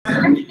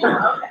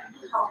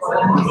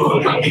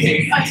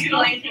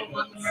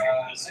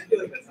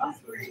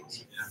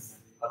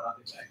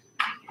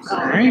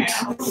All right.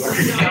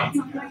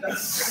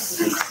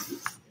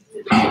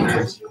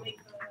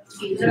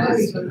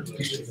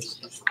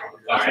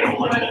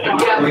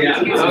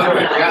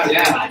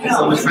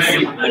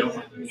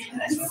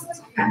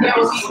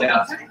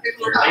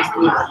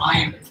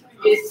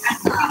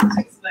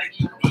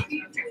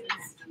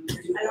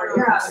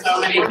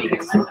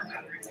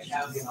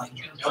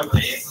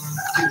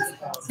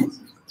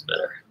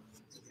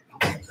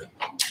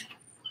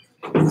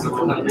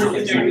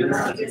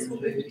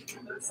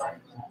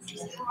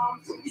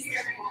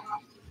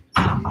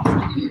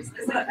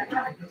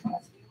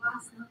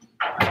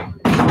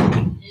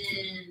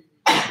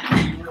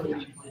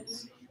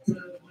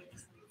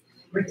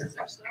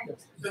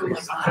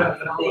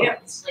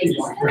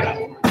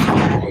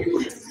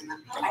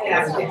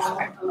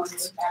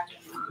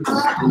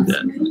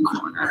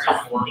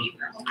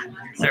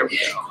 There we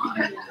go.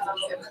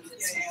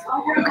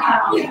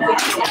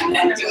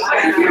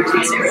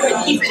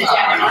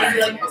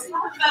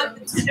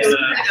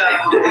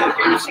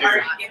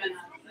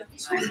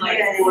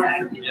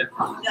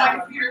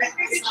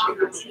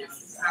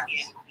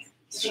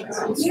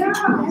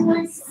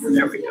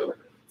 There we go.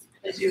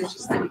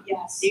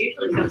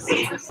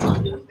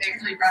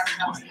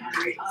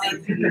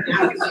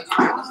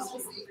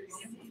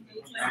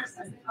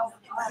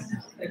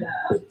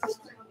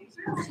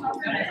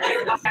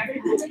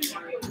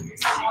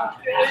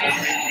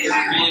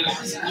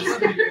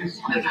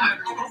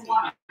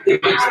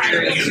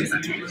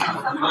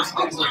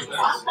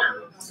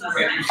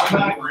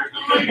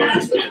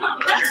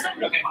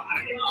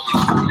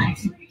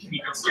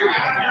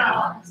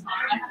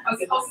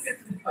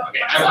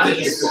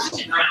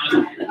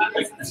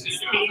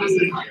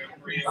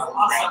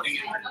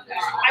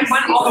 I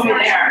went all the way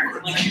there.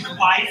 Like,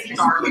 why is it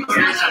dark?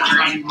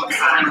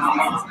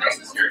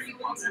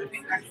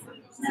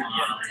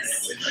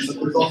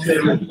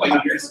 Like,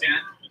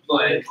 understand,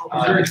 but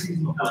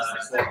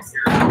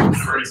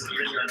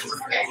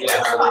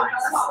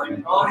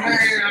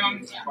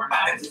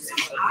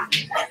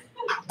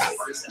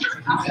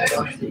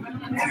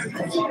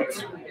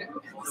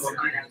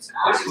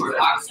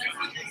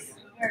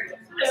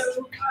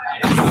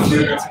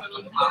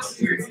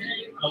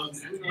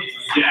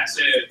yeah,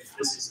 so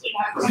this is like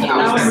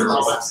our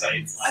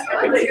website.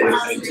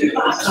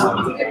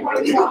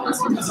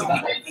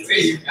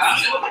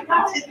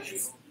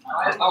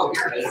 Oh,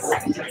 here it is.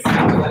 Okay,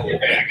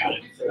 I got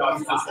it.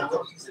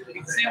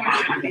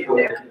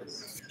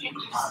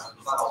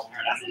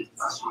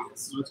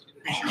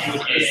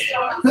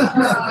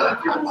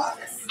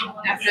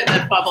 After the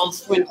bubbles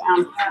went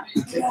down.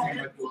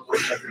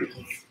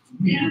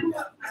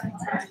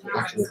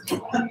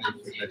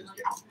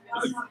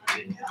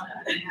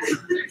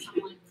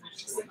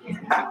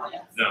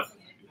 No.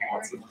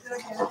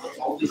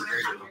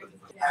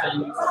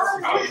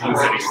 I'm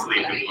ready to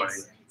sleep anyway.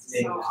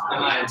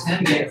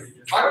 10 days.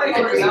 Why would I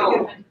get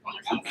out?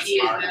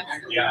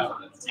 Yeah,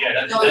 yeah,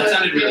 that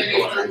sounded really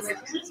cool.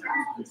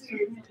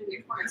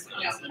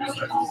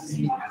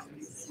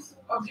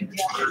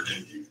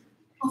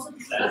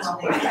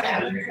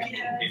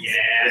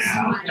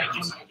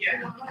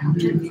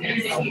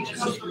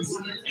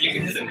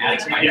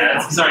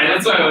 Yeah, sorry,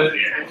 that's why I was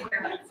here.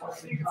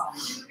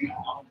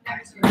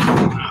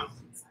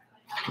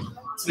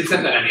 So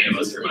except that any of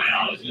us are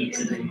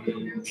biologists.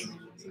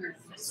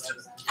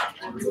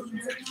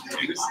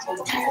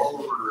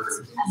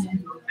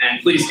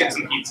 And please get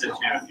some pizza too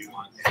if you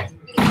want.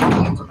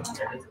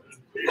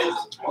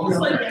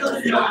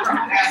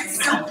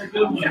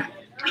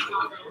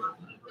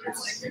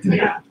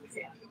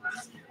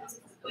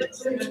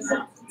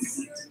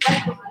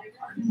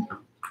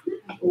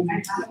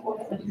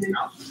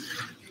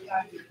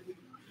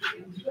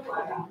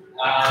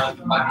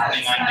 About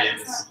 29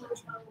 days.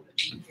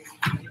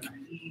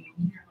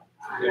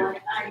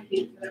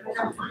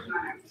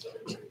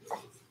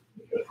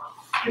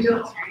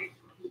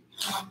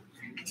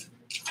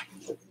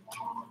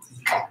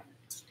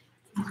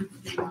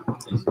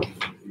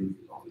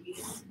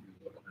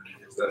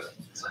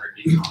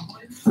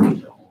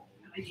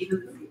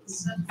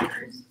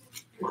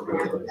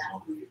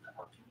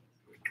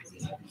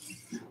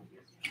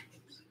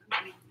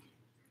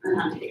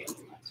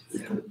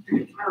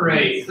 All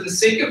right, for the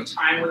sake of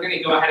time, we're going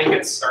to go ahead and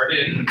get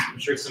started, and I'm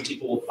sure some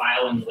people will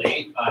file in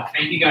late.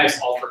 Thank you guys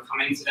all for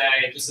coming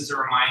today. Just as a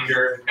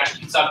reminder, we've got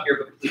sheets up here,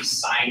 but please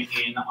sign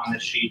in on the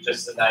sheet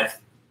just so that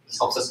this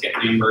helps us get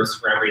reimbursed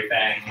for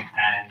everything.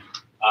 And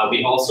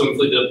we also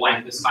included a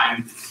blank this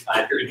time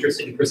if you're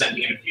interested in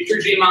presenting in future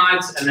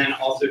GMODs, and then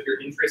also if you're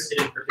interested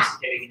in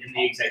participating in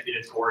the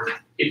executive board,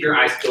 keep your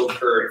eyes peeled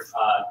for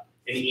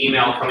an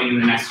email coming in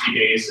the next few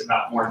days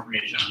about more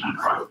information on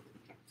that front.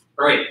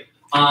 All right.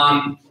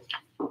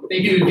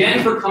 Thank you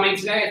again for coming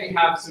today. I think we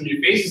have some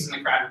new faces in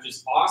the crowd, which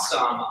is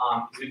awesome.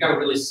 We've got a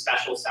really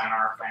special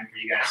seminar planned for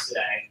you guys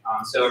today.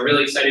 So I'm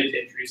really excited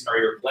to introduce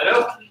Dario,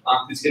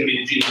 who's going to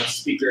be the GMOD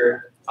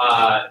speaker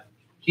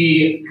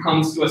He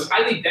comes to us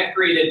highly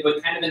decorated,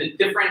 but kind of in a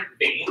different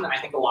vein than I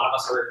think a lot of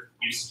us are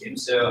used to.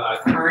 So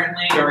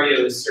currently,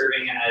 Dario is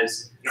serving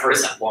as an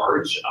artist at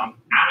large at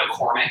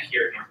McCormick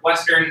here at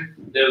Northwestern,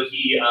 though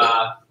he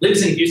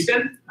lives in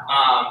Houston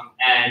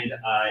and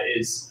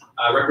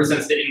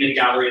represents the Inman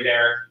Gallery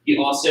there. He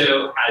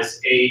also has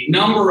a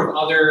number of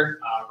other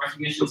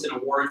recognitions and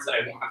awards that I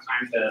won't have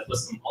time to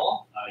list them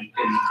all. You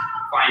can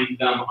find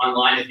them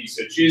online if you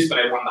so choose, but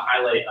I wanted to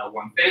highlight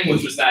one thing,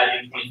 which was that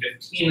in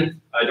 2015,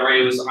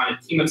 Dario was on a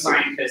team of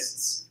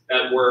scientists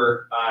that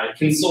were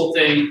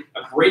consulting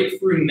a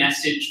breakthrough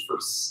message for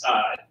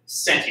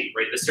SETI,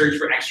 right, the search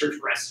for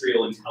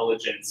extraterrestrial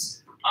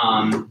intelligence.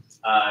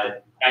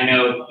 I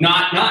know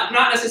not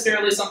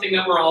necessarily something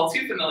that we're all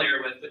too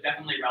familiar with, but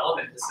definitely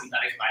relevant to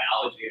synthetic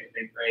biology, I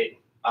think, right?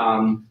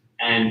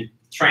 And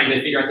trying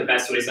to figure out the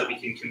best ways that we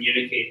can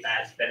communicate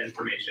that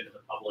information to the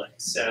public.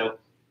 So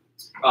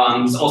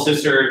he's also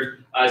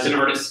served as an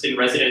artist in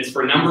residence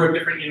for a number of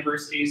different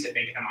universities, I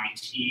think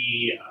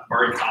MIT,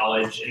 Bard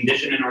College,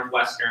 Envision in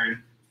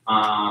Northwestern,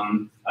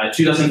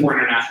 2004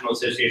 International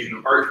Association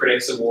of Art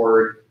Critics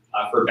Award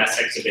for Best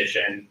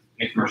Exhibition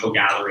in a Commercial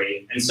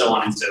Gallery, and so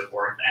on and so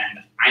forth. And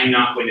I'm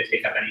not going to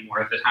take up any more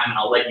of the time, and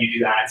I'll let you do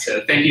that.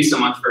 So thank you so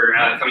much for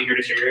coming here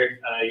to share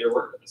your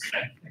work with us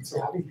today. Thanks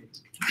for having me.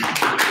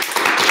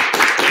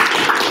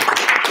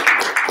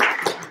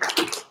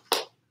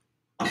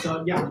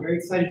 So yeah, I'm very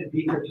excited to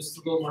be here. Just a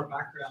little more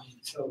background.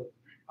 So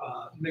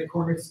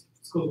McCormick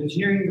School of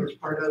Engineering, I was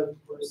part of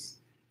course,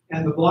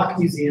 and the Block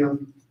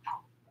Museum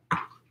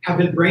have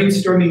been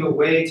brainstorming a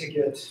way to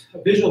get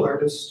a visual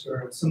artist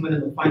or someone in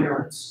the fine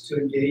arts to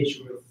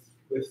engage with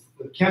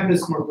the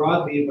campus more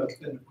broadly, but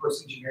then of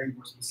course engineering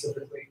more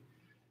specifically.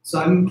 So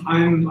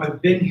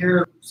I've been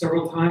here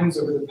several times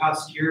over the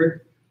past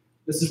year.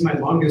 This is my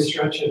longest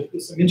stretch. I'm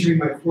entering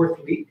my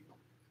 4th week,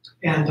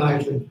 and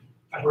I've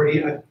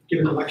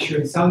given a lecture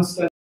in sound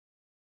studies.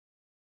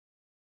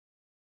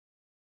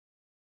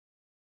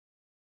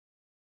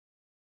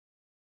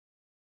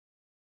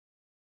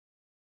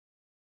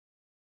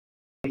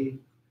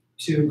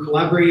 To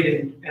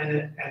collaborate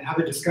and have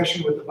a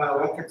discussion with the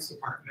bioethics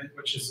department,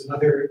 which is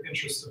another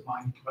interest of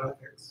mine,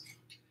 bioethics.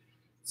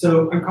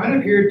 So I'm kind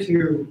of here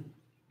to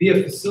be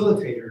a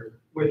facilitator,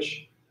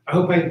 which I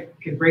hope I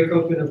can break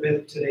open a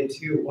bit today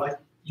too,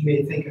 what you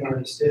may think an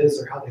artist is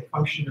or how they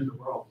function in the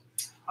world.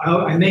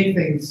 I make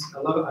things, I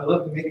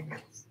love to make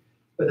things,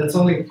 but that's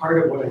only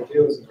part of what I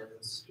do as an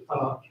artist.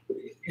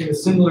 In a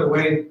similar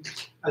way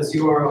as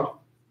you are,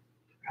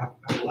 have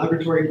a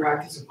laboratory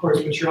practice, of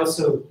course, but you're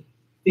also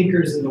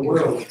thinkers in the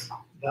world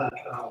that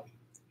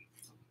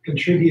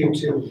contribute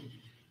to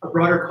a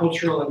broader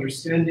cultural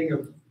understanding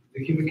of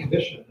the human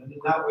condition. And in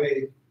that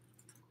way,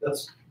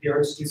 the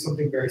arts do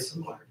something very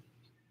similar.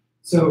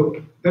 So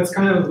that's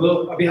kind of,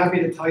 I'll be happy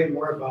to tell you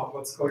more about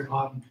what's going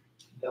on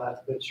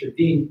that your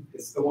dean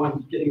is the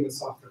one getting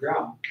this off the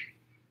ground.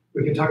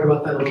 We can talk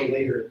about that a little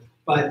later.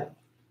 But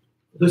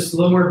just a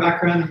little more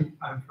background.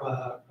 I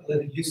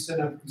live in Houston,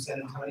 I'm from San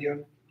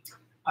Antonio.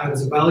 I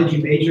was a biology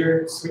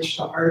major, switched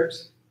to art.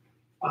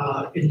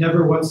 It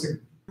never once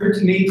occurred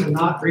to me to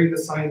not bring the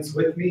science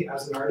with me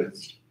as an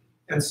artist.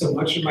 And so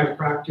much of my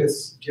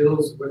practice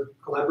deals with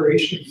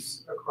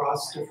collaborations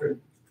across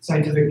different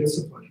scientific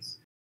disciplines.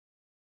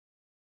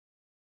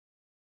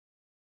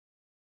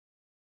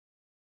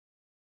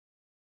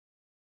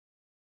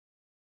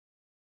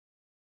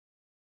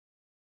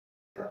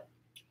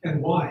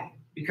 And why?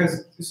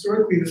 Because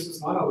historically this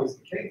was not always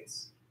the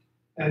case.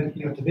 And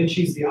Da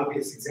Vinci's the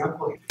obvious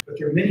example, but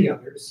there are many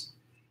others.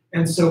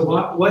 And so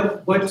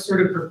what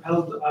sort of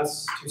propelled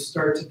us to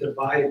start to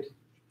divide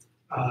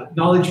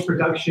knowledge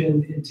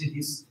production into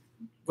these,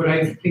 what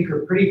I think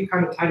are pretty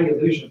kind of tidy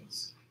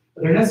illusions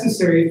that are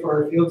necessary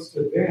for our fields to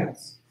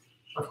advance,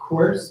 of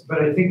course,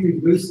 but I think we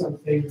lose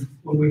something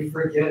when we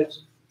forget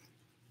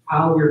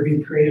how we're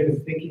being creative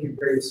and thinking in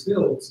various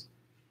fields.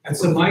 And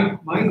so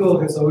my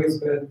goal has always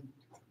been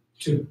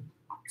to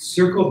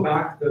circle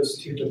back those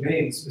two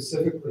domains,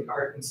 specifically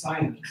art and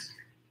science.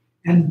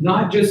 And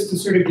not just to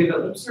sort of give a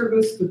lip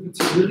service, but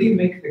to really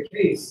make the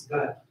case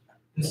that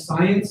the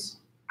science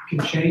can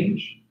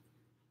change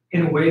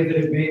in a way that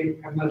it may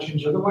have not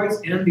changed otherwise,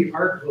 and the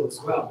art will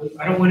as well. But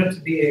I don't want it to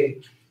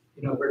be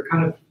we're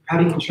kind of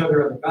patting each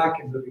other on the back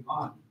and moving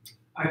on.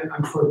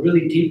 I'm for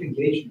really deep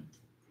engagement.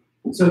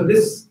 So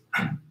this,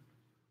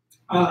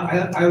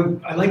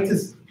 I like to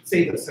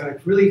say this. I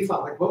really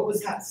thought, like, what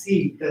was that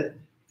seed that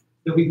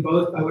we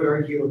both, I would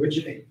argue,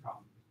 originate from?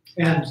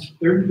 And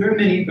there are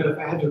many, but if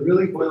I had to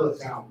really boil it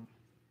down,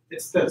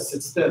 it's this.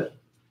 It's that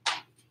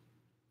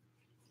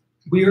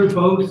we are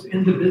both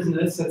in the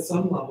business at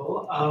some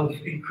level of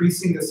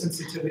increasing the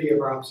sensitivity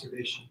of our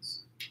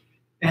observations.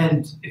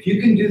 And if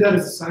you can do that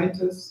as a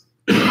scientist,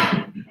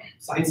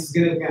 science is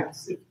going to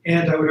advance.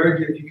 And I would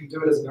argue if you can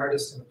do it as an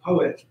artist and a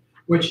poet,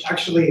 which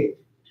actually,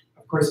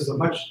 of course, is a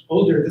much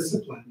older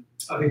discipline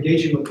of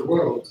engaging with the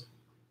world,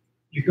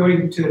 you're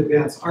going to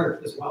advance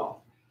art as well.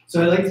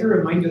 So I like to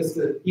remind us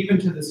that even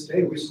to this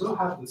day, we still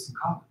have this in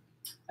common.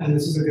 And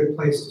this is a good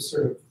place to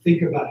sort of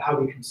think about how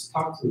we can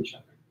talk to each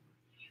other.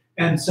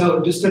 And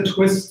so just to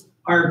twist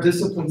our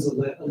disciplines a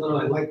little,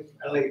 I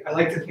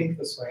like to think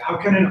this way. How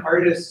can an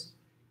artist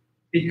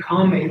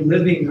become a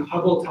living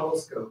Hubble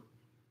telescope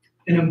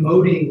and a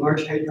emoting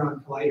Large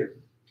Hadron Collider?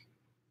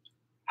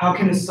 How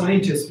can a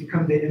scientist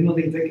become the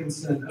Emily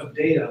Dickinson of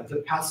data, the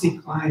Patsy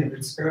Cline of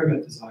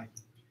experiment design?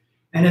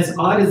 And as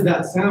odd as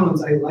that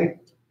sounds, I like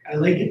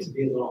it to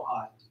be a little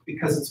odd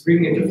because it's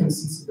bringing a different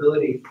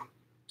sensibility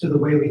to the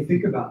way we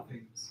think about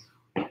things.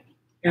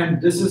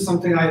 And this is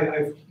something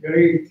I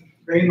very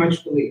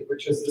much believe,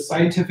 which is the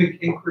scientific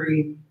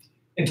inquiry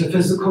into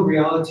physical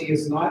reality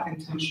is not in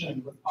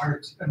tension with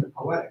art and the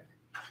poetic.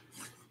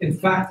 In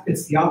fact,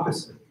 it's the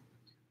opposite.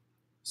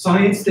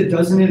 Science that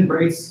doesn't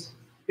embrace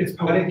its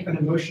poetic and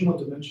emotional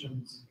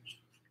dimensions,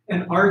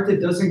 and art that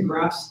doesn't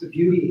grasp the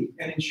beauty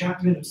and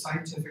enchantment of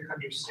scientific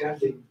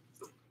understanding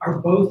are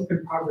both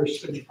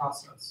impoverished in the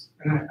process.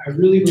 And I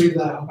really believe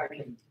that. I hope I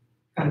can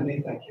kind of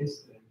make that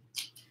case today.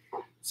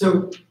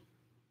 So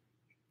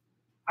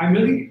I'm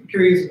really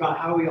curious about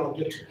how we all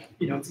get here,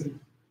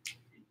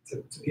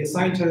 to be a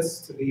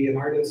scientist, to be an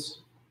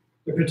artist,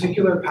 the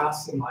particular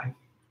paths in life.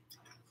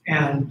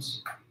 And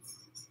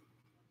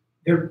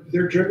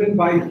they're driven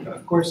by,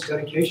 of course,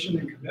 dedication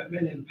and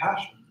commitment and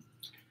passion.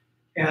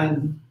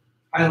 And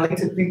I like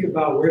to think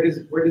about where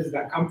does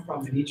that come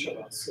from in each of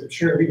us. So I'm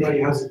sure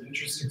everybody has an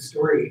interesting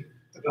story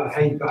about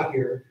how you got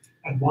here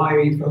and why are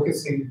you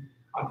focusing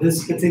on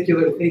this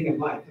particular thing in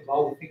life of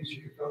all the things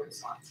you could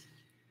focus on.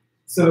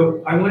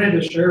 So I wanted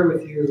to share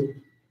with you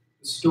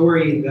a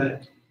story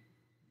that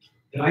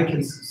I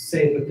can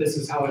say that this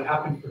is how it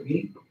happened for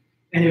me.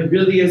 And it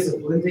really is a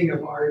blending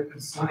of art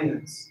and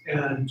science,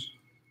 and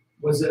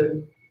was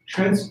a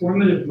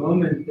transformative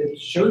moment that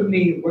showed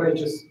me what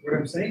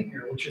I'm saying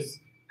here, which is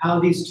how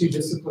these two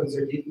disciplines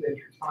are deeply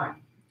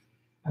intertwined.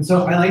 And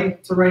so I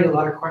like to write a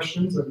lot of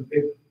questions. I'm a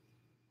big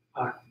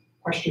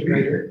question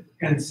writer.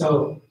 And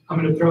so I'm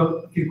going to throw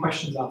a few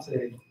questions out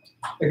today.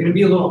 They're going to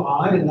be a little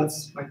odd, and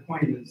that's my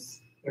point, is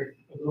they're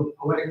a little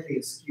poetically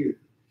askew,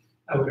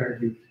 I would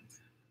argue.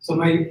 So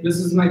this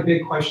is my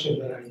big question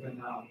that I've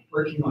been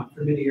working on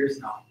for many years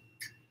now.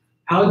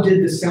 How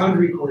did the sound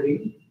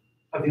recording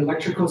of the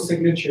electrical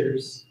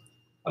signatures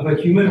of a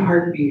human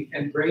heartbeat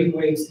and brain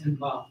waves in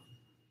love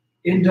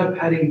end up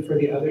heading for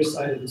the other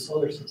side of the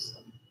solar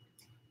system?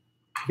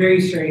 Very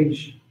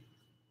strange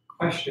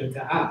question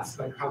to ask,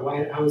 like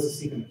how is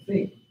this even a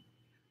thing?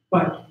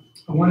 But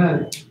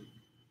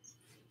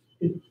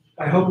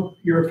I hope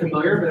you're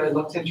familiar, but I'd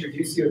love to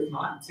introduce you, if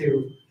not,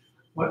 to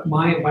what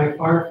my by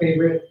far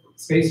favorite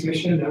space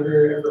mission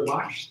ever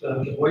launched,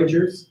 the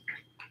Voyagers,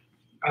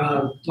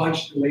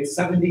 launched in the late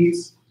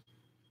 70s.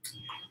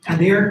 And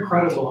they are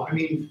incredible. I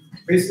mean,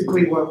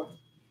 basically what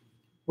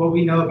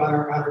we know about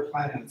our outer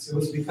planets, it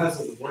was because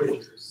of the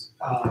Voyagers.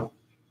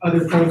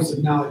 Other probes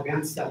have now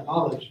advanced that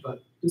knowledge,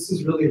 but this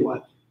is really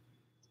what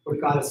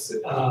got us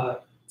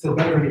to a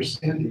better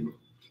understanding.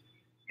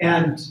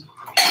 And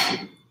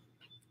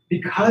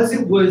because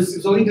it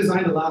was only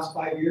designed to last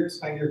 5 years,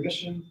 5-year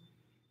mission,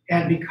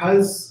 and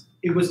because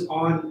it was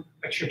on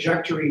a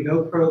trajectory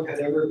no probe had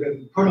ever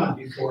been put on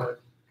before,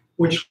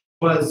 which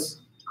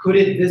was, could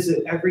it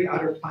visit every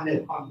outer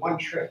planet on one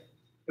trip?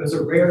 It was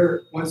a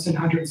rare once in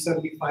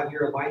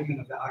 175-year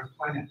alignment of the outer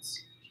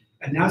planets.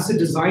 And NASA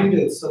designed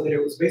it so that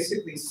it was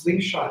basically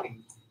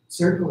slingshotting,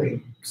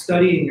 circling,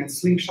 studying, and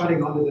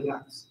slingshotting onto the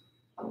next.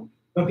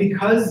 But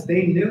because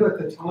they knew at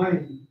the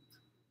time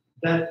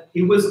that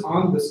it was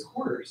on this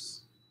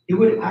course, it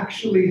would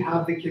actually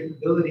have the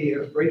capability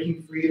of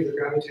breaking free of the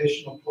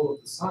gravitational pull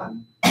of the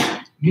sun,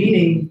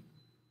 meaning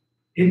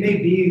it may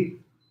be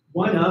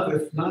one of,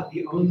 if not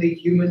the only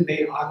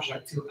human-made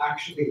object to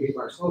actually leave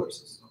our solar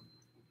system.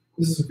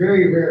 This is a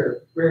very rare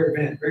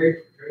event,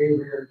 very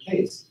rare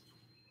case.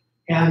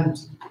 And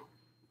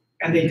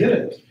they did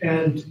it.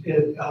 And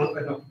I'm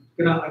going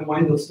to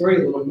unwind the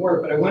story a little more,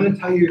 but I want to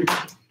tell you,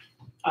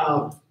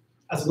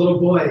 as a little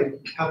boy,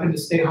 happened to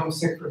stay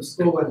homesick from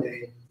school one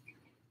day,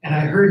 and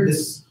I heard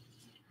this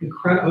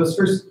incredible, I was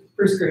first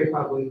grade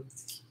probably,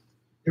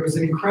 there was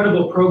an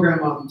incredible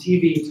program on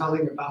TV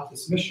telling about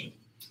this mission.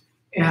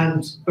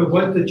 But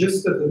what the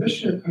gist of the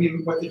mission,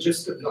 what the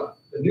gist of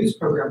the news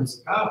program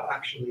was about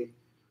actually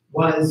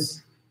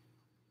was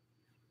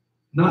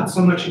not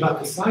so much about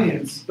the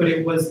science, but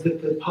it was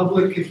that the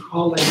public could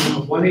call in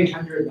a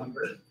 1-800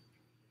 number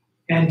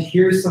and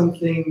hear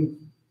something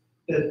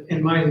that,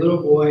 in my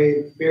little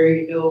boy,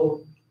 very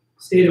ill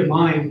state of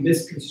mind,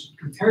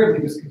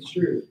 terribly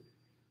misconstrued.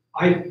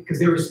 Because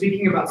they were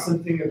speaking about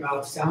something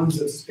about sounds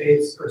of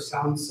space or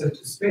sounds sent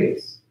to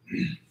space.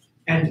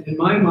 And in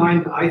my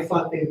mind, I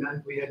thought they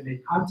meant we had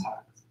made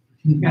contact.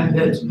 And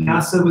that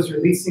NASA was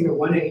releasing a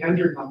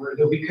 1-800 number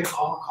that we could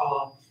all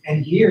call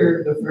and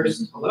hear the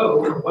first hello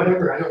or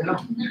whatever, I don't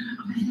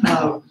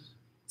know.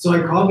 So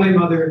I called my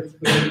mother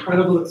with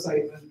incredible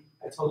excitement.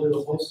 I told her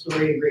the whole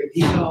story in great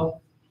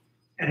detail.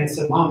 And I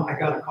said, Mom, I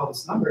gotta call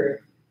this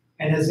number.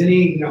 And as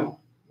any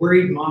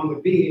worried mom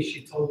would be,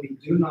 she told me,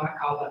 do not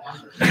call that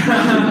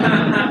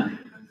number.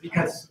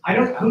 because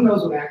who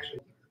knows what I actually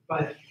did,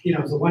 but you know,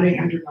 it was a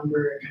 1-800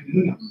 number, and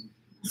who knows.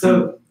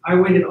 So I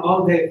waited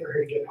all day for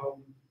her to get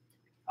home.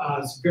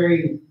 It's a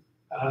very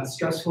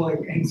stressful,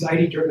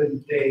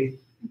 anxiety-driven day.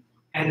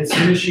 And as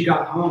soon as she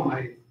got home,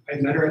 I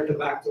met her at the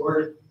back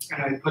door,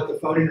 and I put the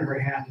phone in her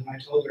hand, and I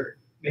told her,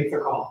 make the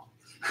call.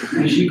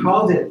 And she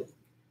called it.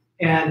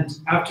 And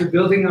after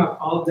building up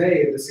all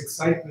day this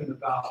excitement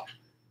about,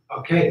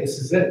 okay, this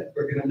is it,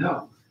 we're gonna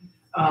know.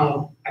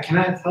 I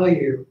cannot tell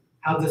you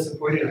how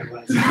disappointed I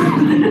was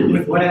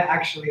with what I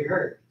actually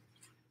heard.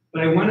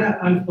 But I wanna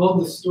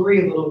unfold the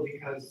story a little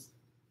because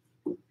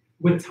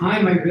with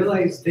time, I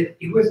realized that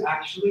it was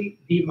actually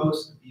the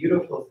most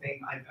beautiful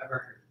thing I've ever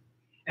heard.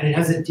 And it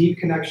has a deep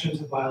connection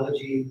to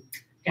biology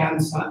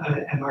and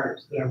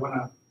art that I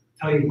wanna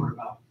tell you more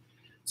about.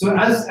 So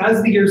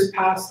as the years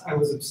passed, I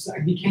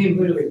became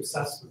literally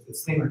obsessed with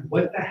this thing. Like,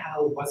 what the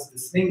hell was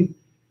this thing?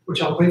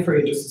 Which I'll play for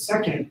you in just a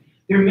second.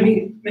 There are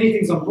many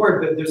things on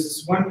board, but there's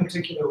this one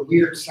particular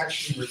weird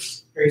section where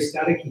it's very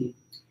staticky.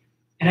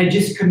 And I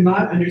just could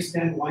not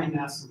understand why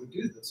NASA would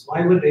do this.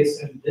 Why would they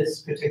send this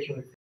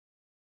particular thing?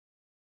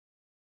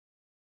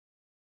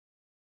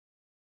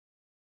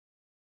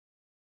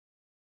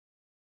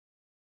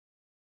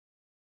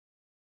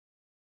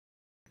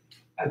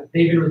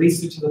 They even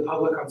released it to the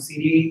public on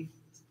CD.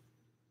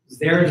 Was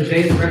there the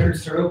day the record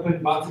store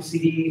opened, bought the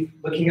CD,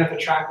 looking at the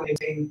track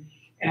listing,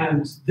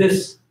 and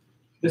this,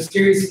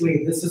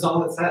 mysteriously, this is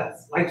all it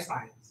says, life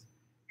science.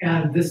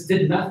 And this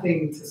did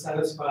nothing to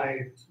satisfy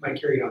my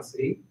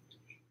curiosity,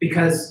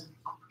 because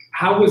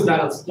how was that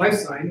a life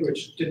sign,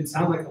 which didn't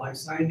sound like a life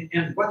sign,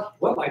 and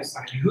what life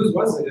sign, and whose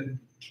was it, and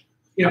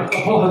you know, a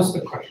whole host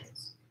of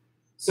questions.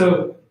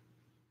 So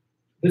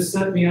this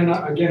set me on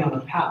again on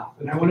a path,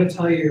 and I want to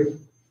tell you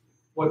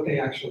what they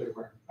actually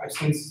were. I've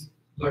since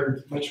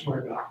learned much more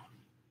about.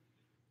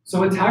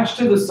 So attached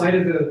to the side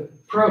of the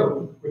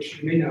probe, which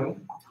you may know,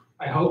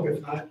 I hope,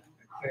 if not,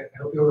 I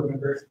hope you'll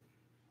remember,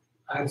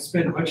 I've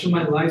spent much of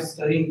my life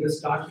studying this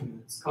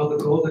document. It's called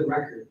the Golden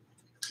Record.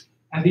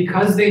 And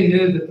because they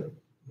knew that the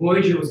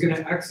Voyager was going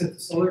to exit the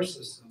solar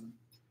system,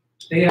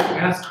 they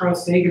asked Carl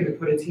Sagan to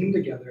put a team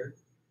together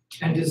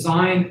and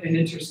design an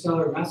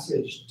interstellar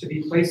message to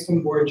be placed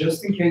on board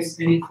just in case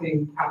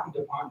anything happened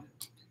upon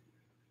it.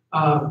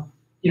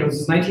 You know,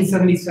 this is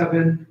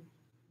 1977.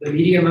 The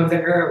medium of the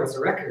era was a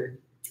record,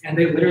 and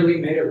they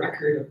literally made a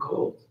record of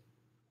gold.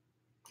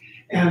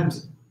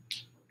 And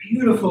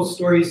beautiful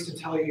stories to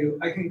tell you.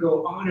 I can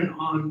go on and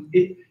on.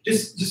 It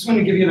just want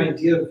to give you an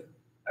idea of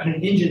at an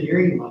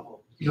engineering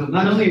level. You know,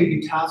 not only are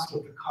you tasked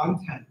with the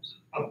content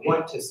of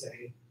what to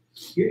say,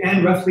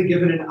 and roughly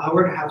given an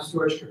hour and a half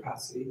storage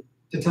capacity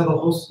to tell the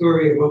whole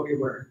story of what we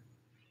were,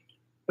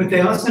 but they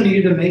also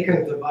needed to make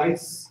a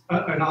device,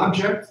 an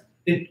object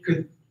that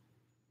could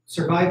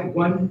survive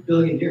 1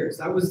 billion years.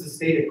 That was the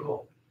stated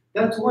goal.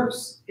 That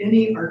dwarfs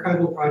any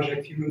archival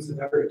project humans have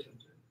ever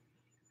attempted.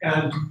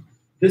 And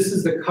this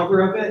is the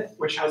cover of it,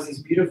 which has these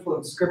beautiful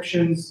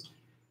inscriptions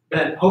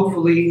that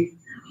hopefully,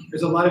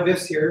 there's a lot of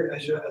ifs here,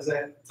 as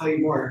I tell you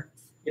more.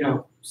 You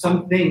know,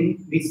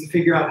 something needs to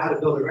figure out how to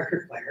build a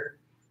record player,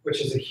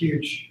 which is a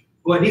huge,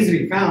 well, it needs to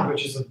be found,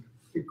 which is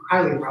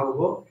highly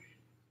improbable.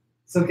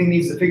 Something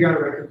needs to figure out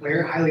a record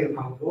player, highly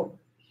improbable.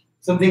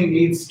 Something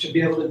needs to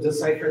be able to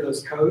decipher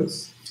those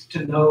codes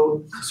to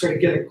know, to sort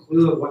of get a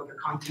clue of what the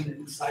content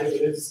inside of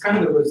it is. It's kind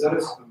of the Rosetta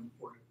Stone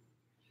for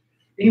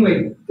it.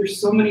 Anyway, there's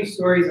so many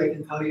stories I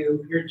can tell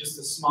you. Here's just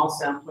a small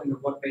sampling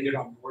of what made it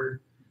on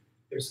board.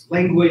 There's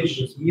language,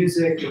 there's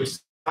music,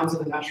 there's sounds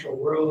of the natural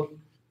world.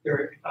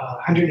 There are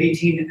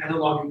 118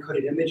 analog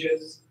encoded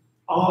images,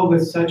 all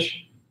with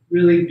such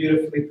really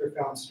beautifully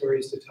profound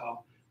stories to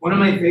tell. One of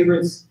my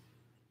favorites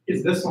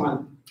is this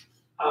one.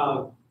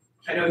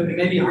 I know it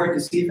may be hard to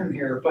see from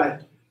here,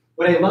 but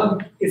what I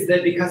love is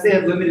that because they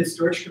had limited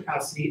storage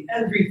capacity,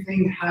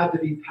 everything had to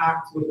be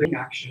packed with link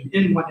action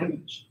in one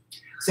image.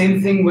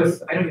 Same thing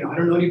with, I don't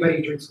know anybody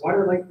who drinks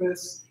water like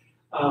this,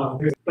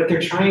 but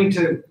they're trying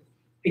to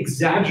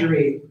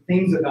exaggerate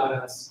things about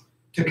us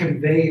to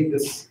convey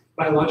this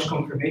biological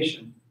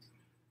information.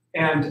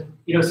 And,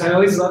 you know, so I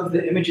always love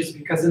the images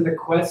because in the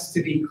quest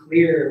to be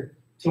clear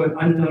to an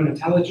unknown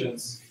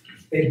intelligence,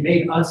 they've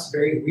made us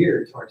very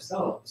weird to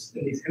ourselves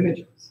in these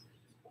images.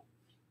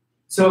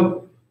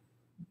 So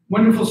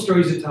wonderful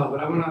stories to tell, but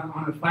I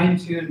want to fine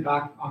tune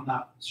back on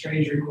that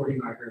strange recording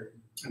I heard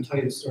and tell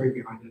you the story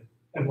behind it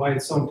and why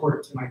it's so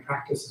important to my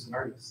practice as an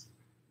artist.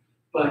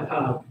 But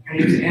her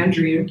name is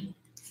Andrea,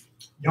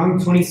 young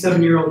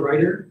 27-year-old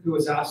writer who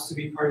was asked to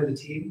be part of the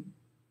team.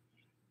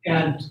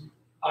 And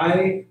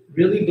I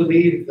really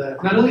believe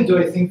that not only do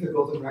I think the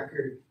Golden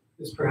Record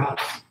is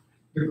perhaps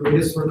the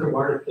greatest work of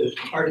art that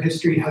art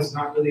history has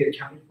not really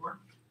accounted for,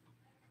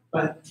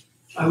 but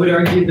I would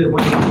argue that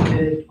what she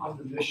did on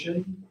the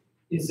mission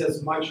is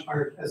as much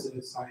art as it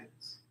is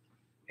science.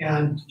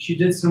 And she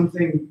did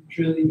something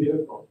truly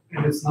beautiful,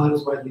 and it's not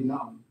as widely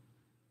known,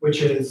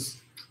 which is,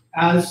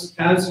 as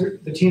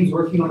the team's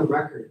working on the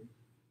record,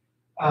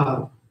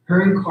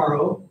 her and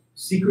Carl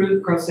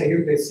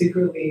Sagan, they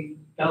secretly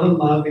fell in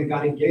love and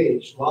got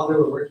engaged while they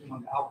were working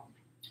on the album.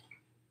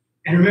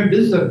 And remember,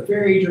 this is a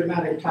very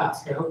dramatic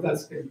task. I hope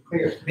that's been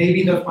clear.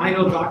 Maybe the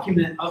final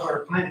document of our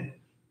planet,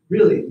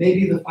 really,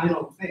 maybe the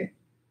final thing,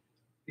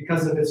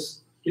 because of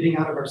this getting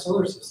out of our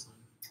solar system.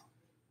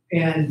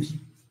 And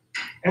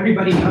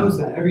everybody knows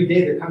that. Every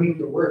day they're coming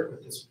to work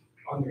with this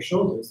on their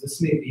shoulders.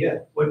 This may be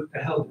it. What the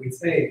hell do we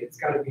say? It's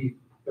got to be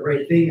the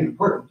right thing and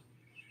important.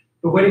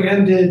 But what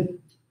Anne did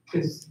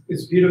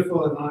is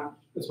beautiful and not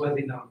as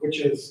widely known, which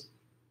is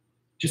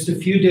just a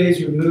few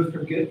days removed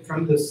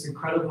from this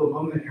incredible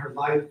moment in her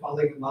life,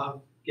 falling in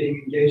love,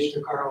 getting engaged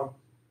to Carl.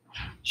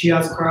 She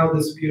asked Carl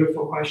this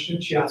beautiful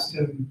question. She asked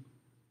him,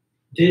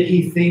 did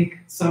he think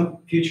some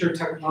future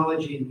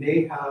technology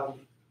may have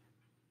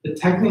the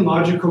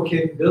technological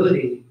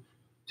capability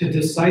to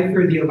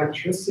decipher the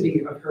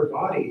electricity of her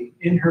body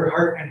in her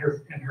heart and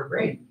her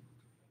brain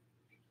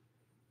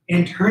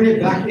and turn it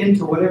back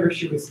into whatever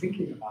she was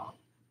thinking about?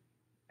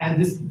 And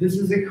this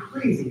is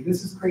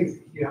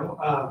crazy, you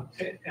know.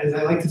 As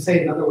I like to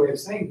say, another way of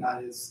saying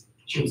that is,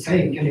 she was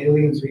saying, can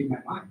aliens read my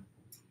mind?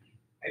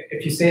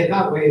 If you say it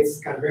that way, it's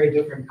got a very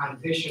different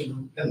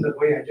connotation than the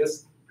way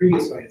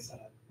previous way I said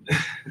it.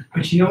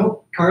 But you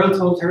know, Carl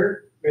told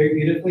her very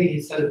beautifully,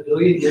 he said 1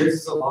 billion years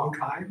is a long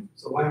time,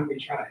 so why don't we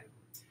try?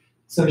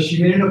 So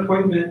she made an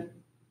appointment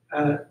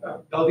at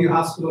Bellevue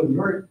Hospital in New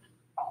York,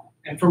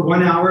 and for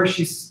 1 hour,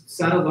 she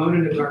sat alone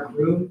in a dark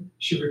room.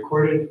 She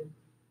recorded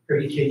her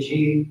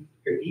EKG,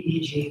 her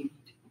EEG,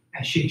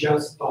 and she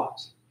just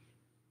thought.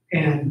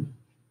 And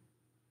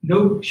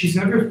no, she's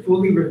never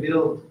fully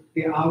revealed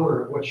the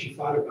hour of what she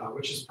thought about,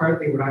 which is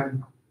partly what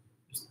I'm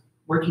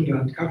working to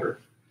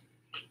uncover.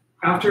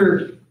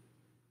 After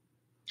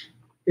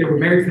they were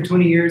married for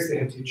 20 years, they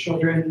had 2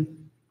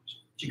 children.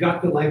 She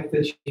got the life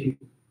that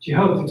she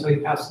hoped until he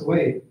passed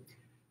away.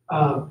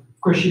 Of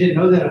course, she didn't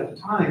know that at the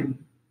time,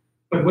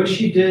 but what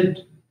she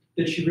did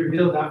that she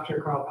revealed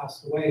after Carl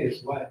passed away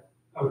is what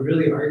I would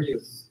really argue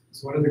is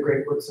one of the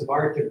great works of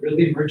art that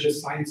really merges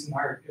science and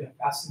art in a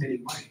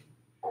fascinating way.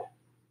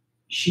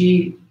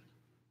 She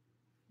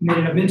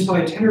made a mental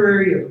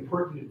itinerary of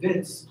important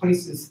events,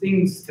 places,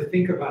 things to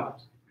think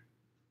about.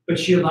 But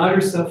she allowed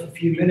herself a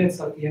few minutes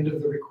at the end of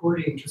the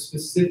recording to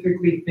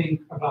specifically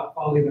think about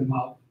falling in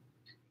love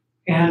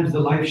and the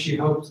life she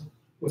hoped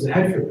was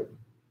ahead for them.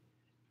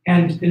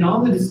 And in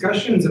all the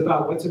discussions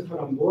about what to put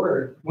on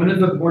board, one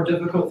of the more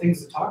difficult things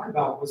to talk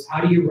about was,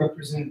 how do you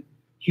represent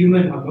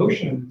human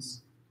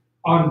emotions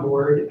on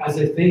board as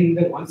a thing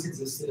that once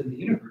existed in the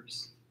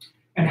universe?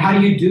 And how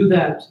do you do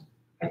that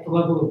at the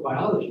level of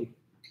biology?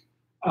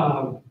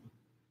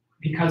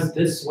 Because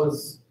it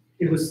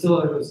was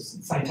a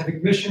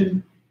scientific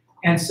mission,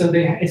 and so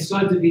it still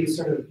had to be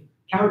sort of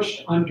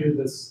couched under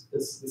this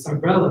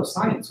umbrella of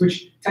science,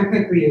 which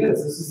technically it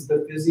is. This is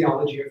the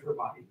physiology of her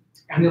body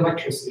and the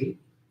electricity.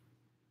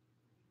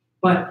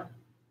 But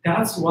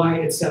that's why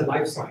it said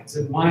life science,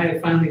 and why I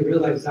finally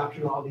realized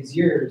after all these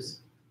years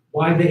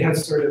why they had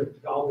sort of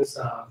all this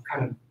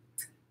kind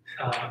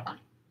of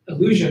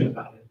illusion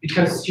about it.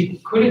 Because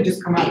she couldn't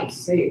just come out and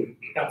say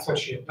that's what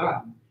she had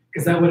done,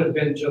 because that would have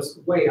been just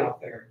way out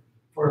there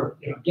for,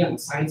 again,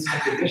 science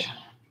recognition.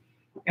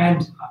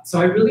 And so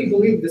I really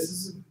believe this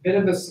is a bit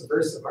of a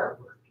subversive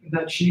artwork, in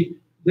that she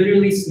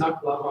literally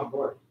snuck love on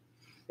board.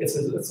 It's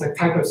a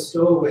type of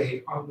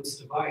stowaway on this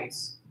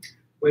device,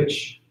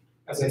 which,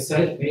 as I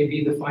said, may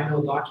be the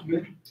final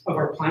document of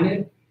our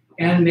planet,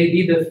 and may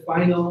be the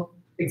final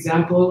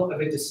example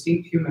of a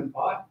distinct human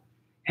thought.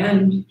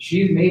 And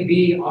she may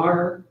be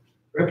our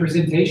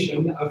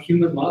representation of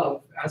human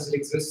love as it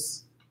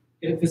exists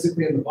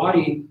physically in the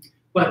body.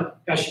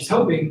 But as she's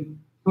hoping,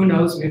 who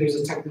knows, maybe there's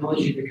a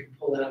technology that can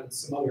pull it out in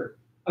some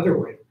other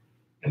way.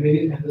 And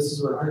this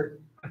is where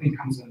art, I think,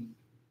 comes in.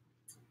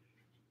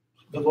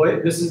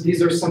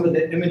 These are some of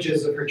the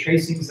images of her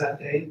tracings that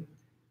day.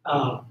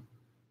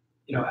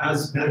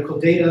 As medical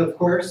data, of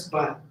course,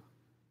 but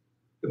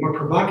the more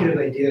provocative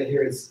idea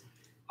here is,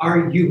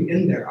 are you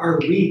in there? Are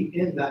we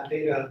in that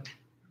data?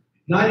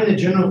 Not in a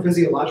general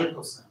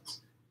physiological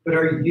sense, but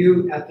are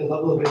you at the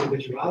level of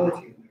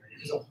individuality in there?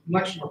 It's a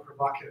much more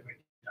provocative idea,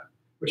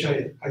 which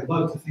I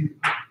love to think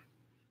about.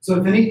 So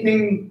if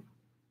anything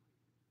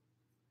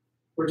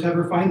were to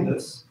ever find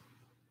this,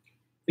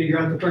 figure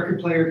out the record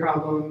player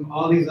problem,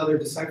 all these other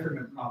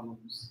decipherment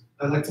problems,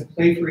 I'd like to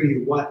play for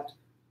you what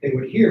they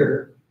would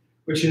hear,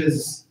 which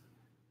is,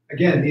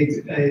 again,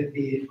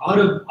 the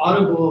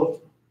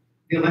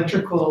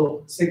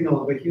electrical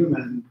signal of a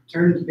human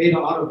turned beta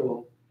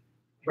audible,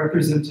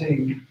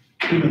 representing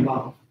human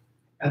love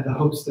and the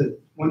hopes that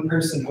one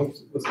person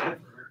hopes was ahead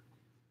for her.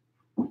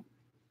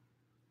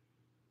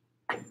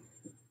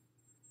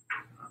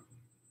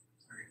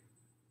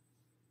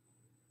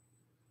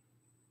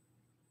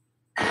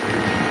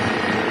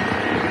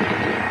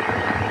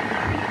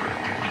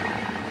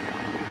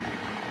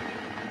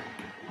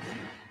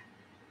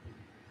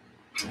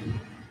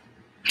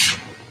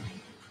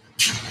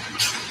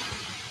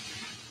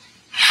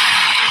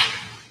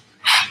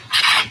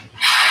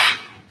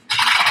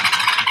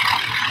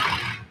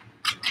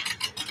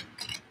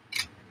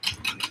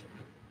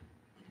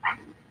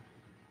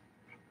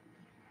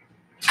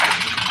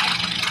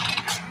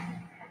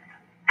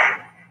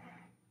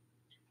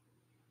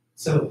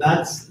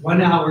 That's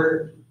 1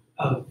 hour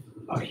of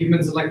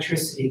humans'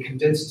 electricity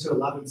condensed to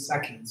 11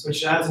 seconds,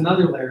 which adds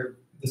another layer of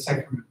the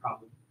decipherment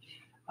problem.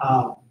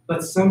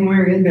 But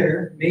somewhere in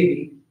there,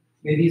 maybe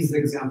is the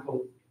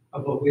example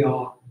of what we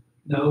all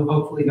know,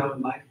 hopefully know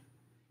in life,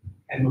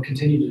 and will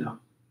continue to know.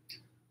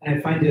 And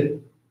I find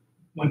it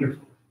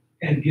wonderful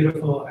and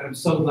beautiful, and I'm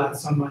so glad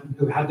someone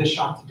who had the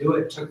shot to do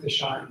it took the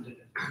shot and did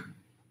it.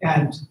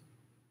 And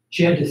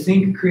she had to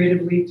think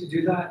creatively to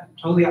do that,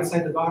 totally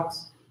outside the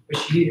box, but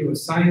it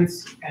was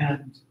science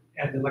and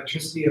the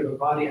electricity of a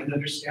body and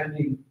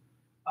understanding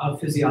of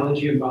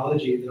physiology and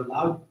biology that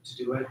allowed to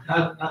do it,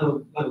 not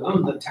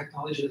alone the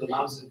technology that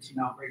allows it to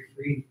now break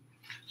free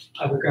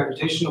of the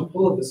gravitational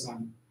pull of the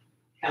sun.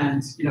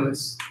 And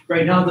it's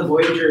right now the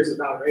Voyager is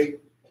about right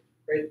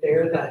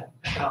there, that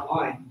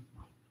line.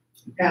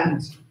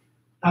 And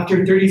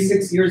after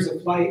 36 years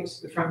of flight,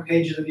 the front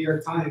page of the New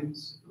York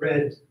Times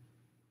read,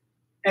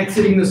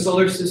 "Exiting the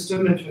solar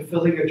system and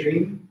fulfilling a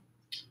dream,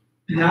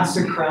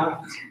 NASA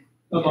craft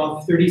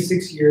about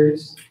 36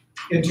 years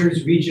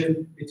enters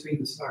region between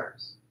the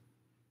stars."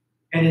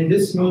 And in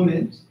this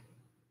moment,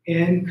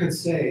 Anne could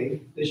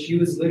say that she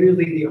was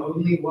literally the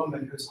only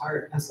woman whose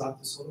heart has left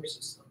the solar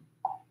system.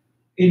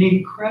 An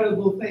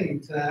incredible thing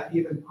to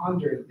even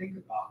ponder and think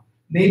about.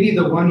 Maybe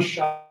the one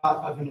shot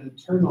of an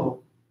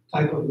eternal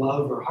type of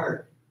love or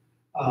heart.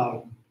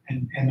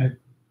 And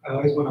I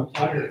always want to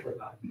applaud her for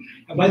that.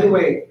 And by the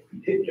way,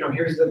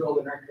 here's the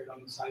golden record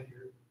on the side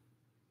here.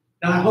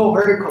 That whole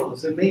article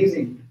is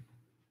amazing,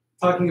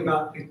 talking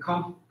about the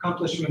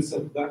accomplishments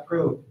of that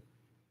probe.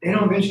 They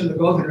don't mention the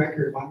golden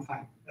record one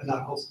time in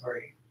that whole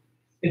story.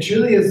 It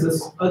truly is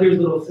this other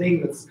little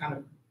thing that's kind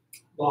of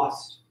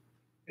lost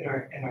in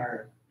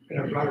our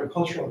broader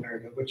cultural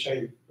narrative, which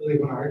I really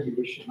want to argue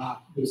we should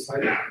not lose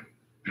sight of.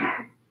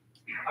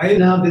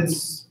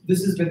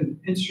 This has been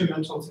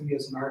instrumental to me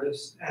as an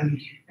artist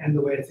and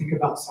the way I think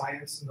about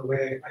science and the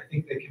way I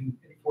think they can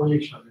inform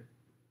each other.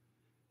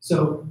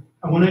 So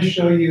I want to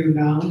show you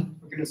now,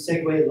 we're going to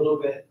segue a little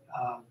bit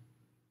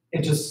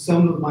into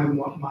some of my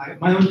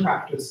own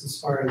practice as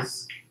far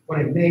as what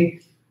I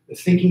make, the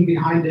thinking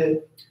behind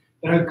it.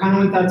 But I kind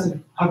of want that to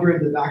hover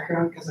in the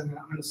background because I'm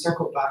going to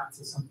circle back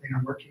to something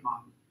I'm working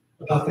on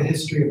about the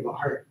history of the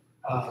heart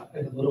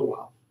in a little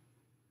while.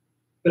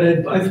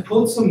 But I've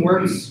pulled some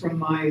works from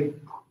my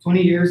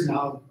 20 years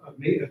now of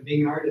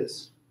being an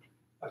artist.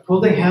 I've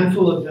pulled a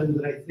handful of them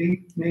that I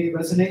think may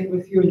resonate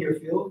with you in your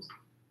field.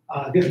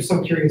 I'm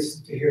so curious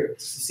to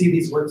see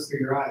these works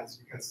through your eyes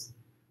because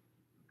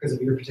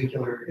of your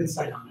particular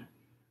insight on it.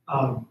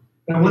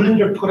 But I wanted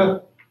to put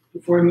up,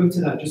 before I move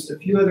to that, just a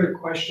few other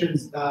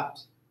questions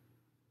that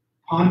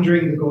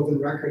pondering the golden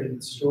record in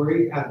the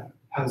story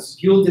has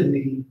fueled in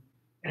me,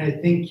 and I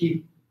think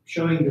keep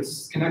showing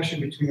this connection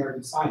between art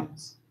and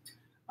science.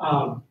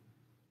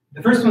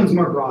 The first one's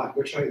more broad,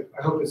 which I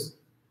hope is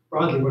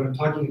broadly what I'm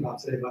talking about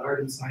today, about art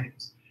and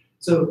science.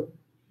 So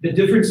the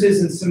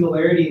differences and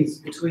similarities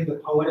between the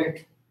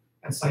poetic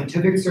and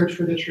scientific search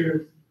for the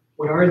truth,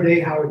 what are they,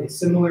 how are they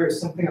similar, is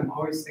something I'm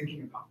always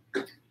thinking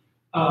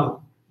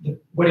about.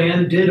 What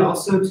Anne did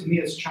also to me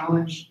has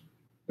challenged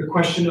the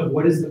question of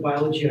what is the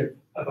biology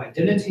of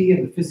identity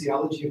and the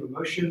physiology of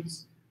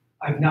emotions.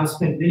 I've now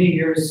spent many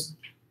years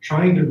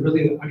trying to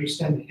really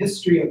understand the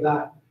history of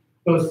that,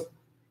 both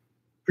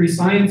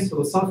pre-science,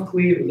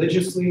 philosophically,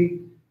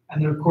 religiously,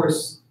 and then of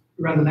course,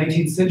 around the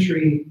 19th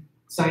century,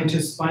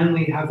 scientists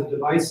finally have the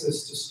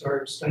devices to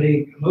start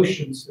studying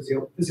emotions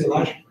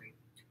physiologically.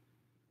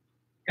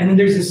 And then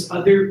there's this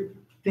other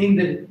thing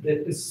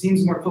that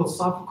seems more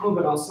philosophical,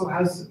 but also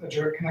has a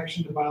direct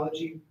connection to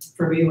biology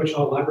for me, which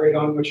I'll elaborate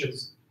on, which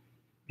is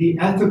the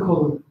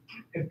ethical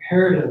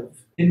imperative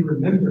in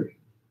remembering.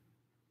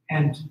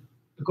 And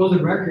the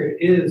golden record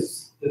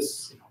is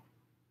this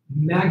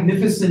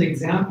magnificent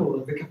example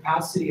of the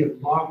capacity of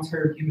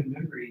long-term human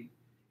memory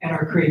and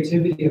our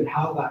creativity and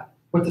how that,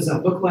 what does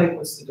that look like,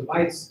 what's the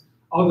device,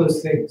 all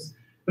those things.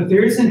 But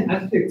there is an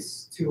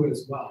ethics to it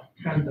as well,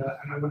 and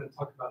I want to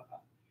talk about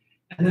that.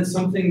 And then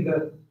something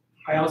that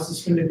I also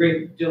spend a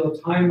great deal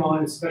of time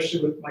on,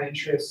 especially with my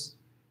interest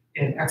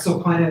in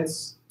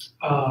exoplanets,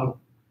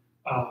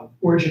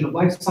 origin of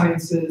life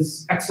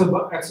sciences,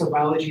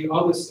 exobiology,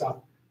 all this stuff.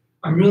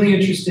 I'm really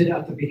interested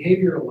at the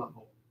behavioral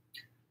level.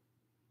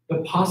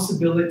 The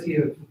possibility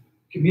of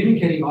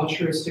communicating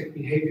altruistic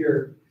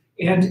behavior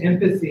and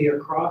empathy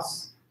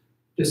across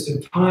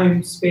distant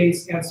time,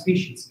 space, and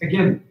species.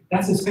 Again,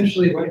 that's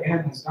essentially what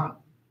Anne has done.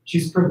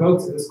 She's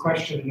provoked this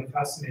question in a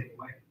fascinating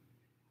way.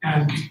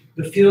 And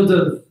the field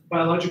of the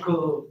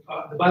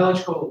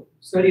biological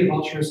study of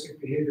altruistic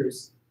behavior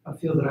is a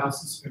field that I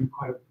also spend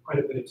quite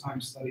a bit of time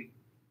studying.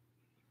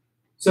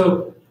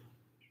 So,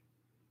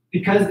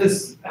 because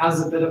this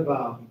has a bit of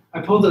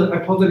I pulled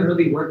an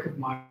early work of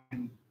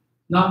mine,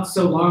 not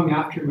so long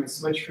after my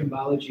switch from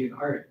biology and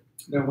art,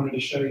 that I wanted to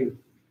show you.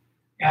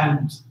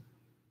 And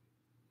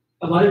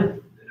I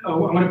want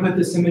to put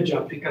this image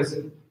up because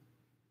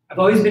I've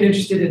always been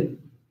interested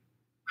in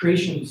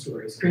creation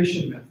stories,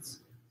 creation myths.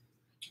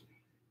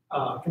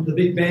 from the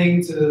Big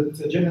Bang to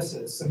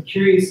Genesis. I'm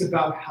curious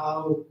about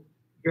how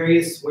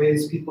various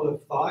ways people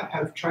have thought,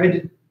 have tried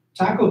to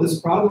tackle this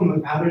problem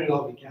of how did it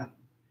all begin.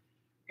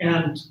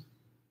 And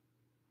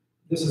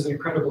this is an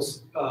incredible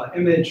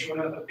image,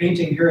 a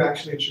painting here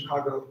actually in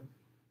Chicago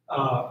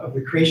of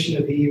the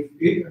creation of Eve.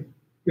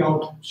 You're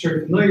all sort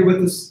of familiar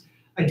with this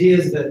idea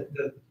is that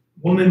the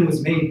woman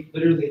was made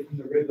literally from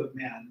the rib of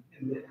man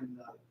in the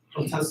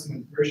Old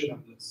Testament version of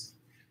this.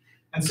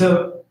 And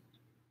so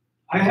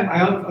I,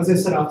 as I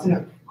said, I often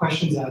have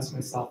questions I ask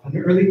myself. And the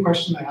early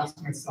question I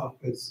ask myself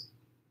is,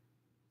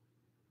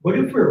 what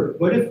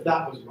if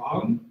that was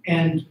wrong?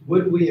 And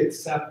would we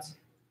accept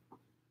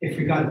if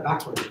we got it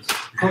backwards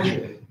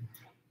culturally?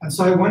 And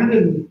so I wanted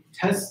to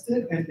test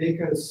it and make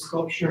a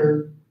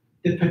sculpture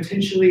that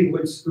potentially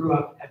would screw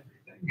up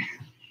everything.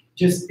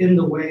 Just in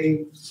the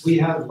way we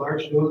have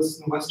large nose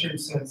in the Western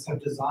sense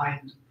have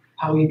designed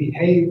how we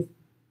behave,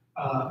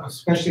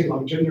 especially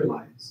along gender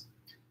lines.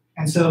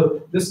 And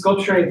so this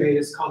sculpture I made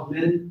is called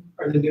Men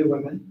Are the New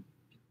Women.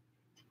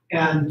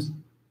 And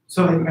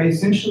so I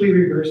essentially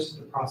reversed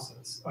the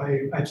process.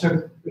 I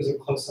took, there's a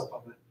close-up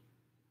of it.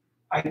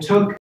 I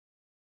took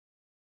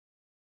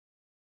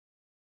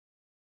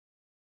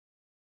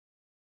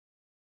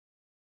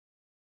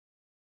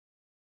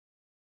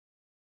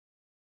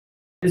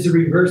is a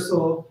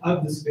reversal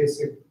of this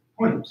basic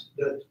point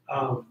that,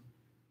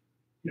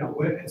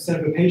 instead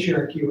of a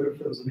patriarchy, what if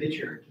there was a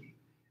matriarchy?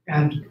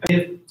 And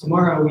if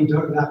tomorrow we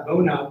dug that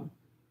bone up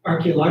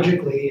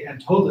archaeologically and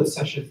told us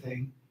such a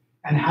thing,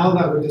 and how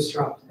that would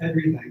disrupt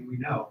everything we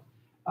know,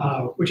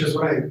 which is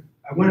what I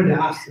wanted to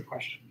ask the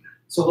question.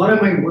 So a lot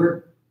of my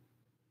work,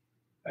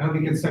 I hope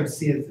you can start to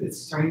see it, it's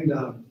starting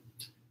to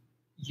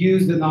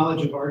use the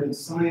knowledge of art and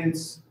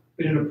science,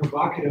 but in a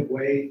provocative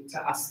way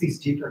to ask these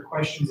deeper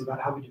questions about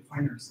how we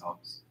define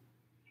ourselves.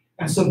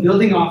 And so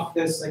building off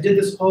this, I did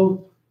this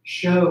whole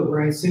show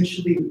where I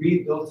essentially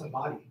rebuilt a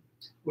body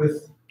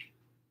with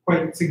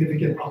quite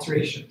significant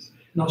alterations.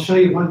 And I'll show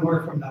you one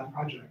more from that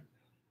project.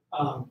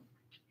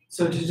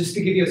 So just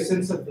to give you a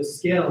sense of the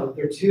scale,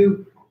 there are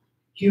two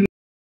human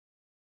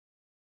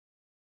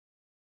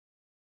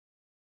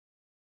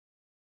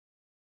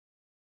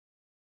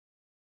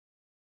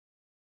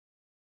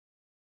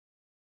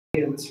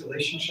in this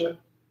relationship.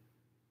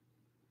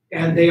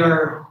 And they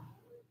are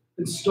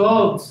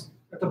installed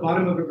at the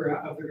bottom of the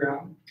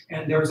ground,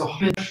 and there's a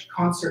huge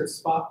concert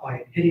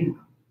spotlight hitting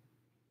them,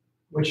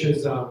 which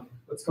is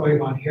what's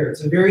going on here.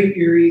 It's a very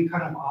eerie,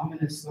 kind of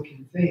ominous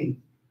looking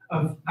thing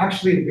of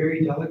actually a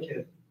very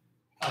delicate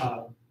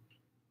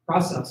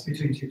process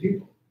between two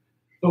people.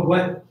 But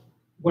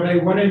what I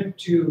wanted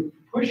to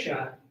push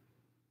at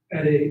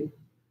a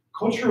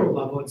cultural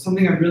level, it's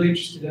something I'm really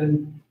interested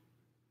in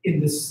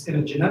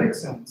a genetic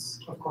sense,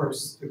 of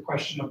course, the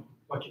question of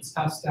what gets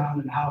passed down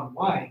and how and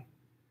why.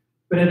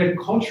 But at a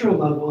cultural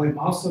level, I'm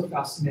also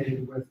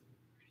fascinated with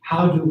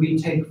how do we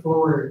take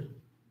forward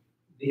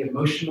the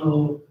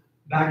emotional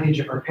baggage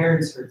of our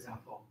parents, for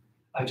example,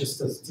 just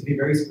to be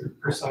very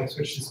precise,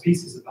 which this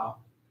piece is about.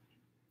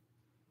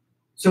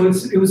 So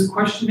it was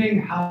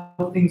questioning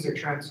how things are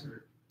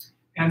transferred.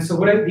 And so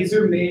these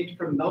are made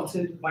from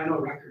melted vinyl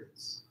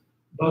records,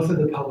 both of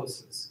the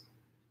pelvises.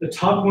 The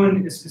top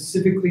one is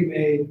specifically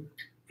made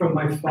from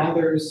my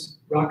father's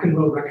rock and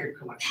roll record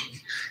collection.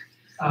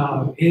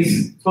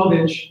 His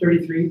 12-inch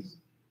 33s.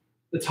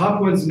 The top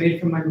one's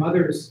made from my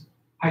mother's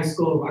high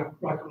school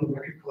rock and roll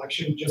record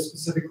collection, just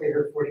specifically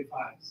her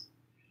 45s.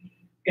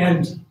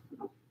 And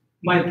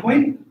my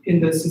point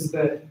in this is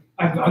that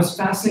I was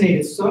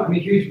fascinated. I'm a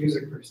huge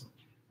music person.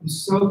 I'm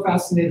so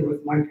fascinated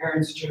with my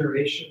parents'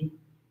 generation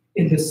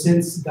in the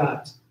sense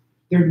that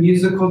their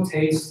musical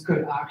taste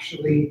could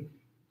actually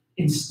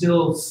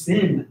instill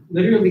sin,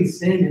 literally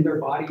sin in their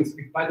bodies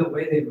by the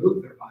way they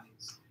move their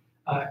bodies.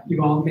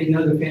 You all may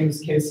know the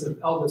famous case of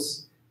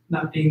Elvis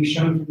not being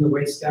shown from the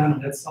waist down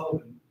on Ed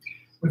Sullivan.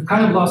 We've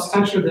kind of lost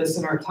touch with this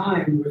in our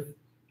time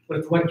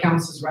with what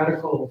counts as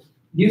radical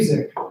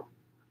music.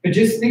 But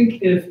just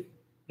think if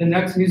the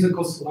next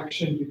musical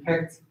selection you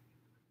picked,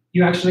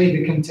 you actually had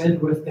to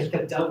contend with that the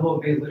devil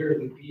may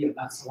literally be in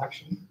that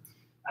selection.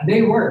 And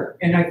they were.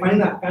 And I find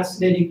that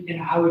fascinating in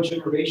how a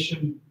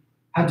generation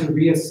had to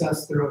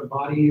reassess their own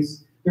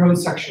bodies, their own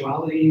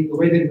sexuality, the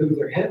way they move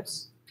their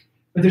hips.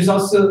 But there's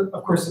also,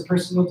 of course, a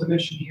personal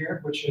dimension here,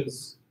 which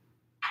is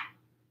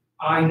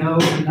I know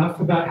enough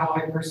about how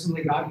I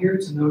personally got here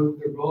to know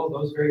the role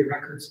those very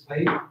records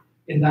played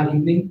in that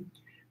evening.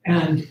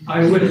 And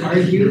I would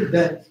argue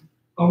that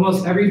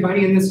almost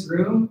everybody in this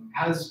room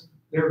has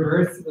their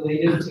birth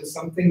related to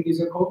something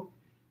musical.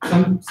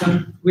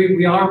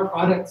 We are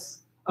products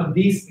of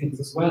these things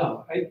as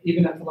well, right?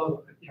 Even at the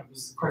level,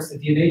 this is of course the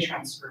DNA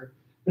transfer.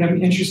 But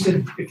I'm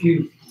interested if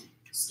you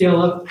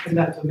scale up in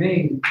that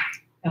domain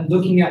and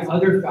looking at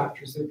other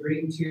factors that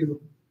bring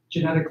two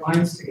genetic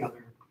lines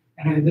together.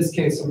 And in this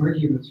case, I'm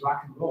arguing it's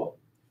rock and roll.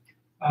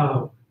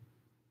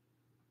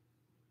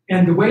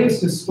 And the way it's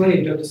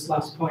displayed, at this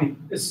last point,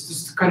 is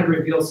just to kind of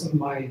reveal some of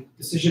my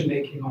decision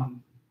making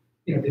on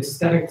the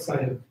aesthetic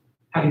side of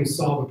how do you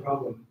solve a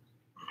problem.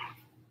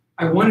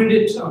 I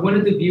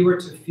wanted the viewer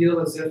to feel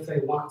as if they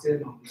walked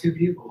in on two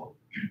people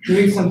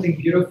doing something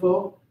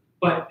beautiful,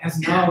 but has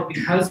now,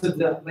 because of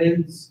that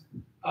lens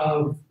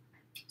of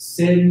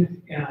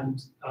sin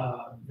and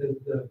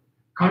the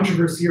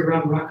controversy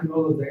around rock and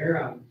roll of the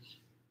era,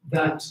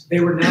 that they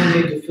were now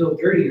made to feel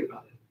dirty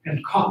about it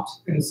and caught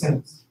in a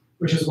sense,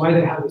 which is why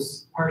they have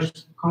this harsh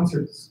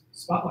concert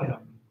spotlight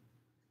on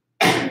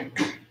them.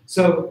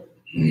 So,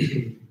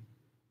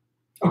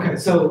 okay,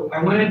 so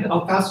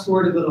I'll fast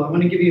forward a little. I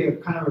want to give you a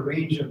kind of a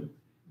range of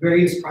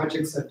various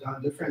projects I've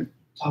done, different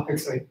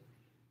topics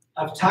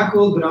I've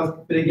tackled,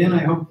 but again,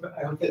 I hope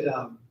it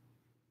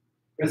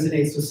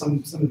resonates with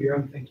some of your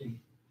own thinking.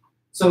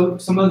 So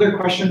some other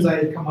questions I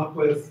had come up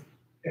with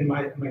in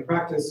my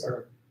practice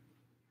are,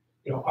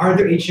 are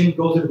there ancient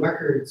golden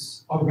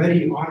records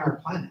already on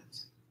our planet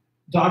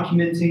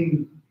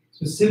documenting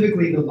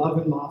specifically the love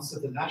and loss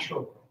of the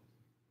natural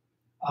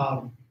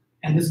world?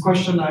 And this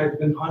question I've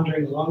been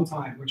pondering a long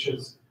time, which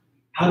is,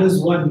 how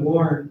does one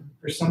mourn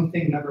for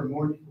something never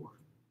mourned for?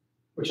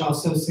 Which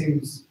also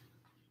seems,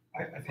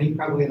 I think,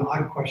 probably an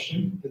odd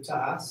question to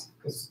ask,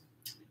 because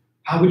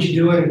how would you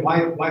do it, and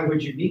why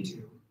would you need to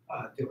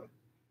do it?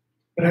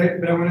 But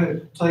I want to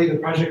tell you the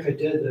project I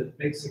did that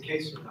makes the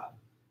case for that.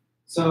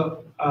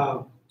 So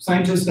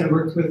scientists I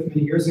worked with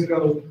many years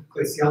ago,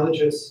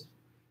 glaciologists,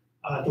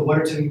 at the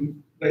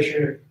Waterton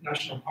Glacier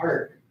National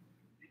Park,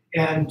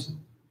 and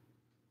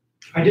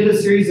I did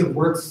a series of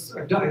works.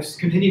 I've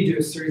continued to do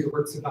a series of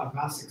works about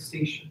mass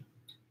extinction,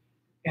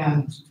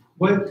 and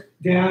what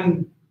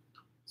Dan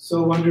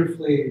so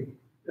wonderfully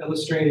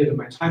illustrated in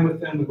my time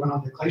with him. We went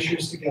on the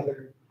glaciers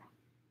together,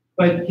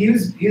 but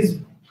he's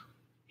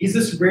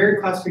this rare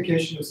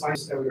classification of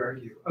science, I would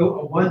argue,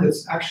 one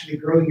that's actually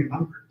growing in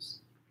numbers,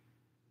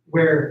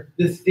 where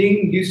the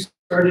thing you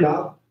started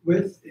out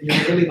with in your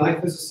early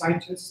life as a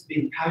scientist,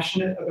 being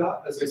passionate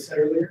about, as I said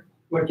earlier,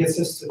 what gets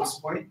us to this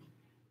point,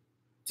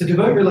 to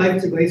devote your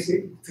life to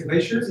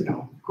glaciers,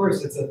 of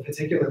course, it's a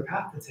particular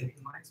path to take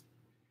in life.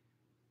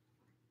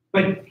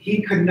 But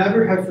he could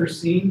never have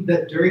foreseen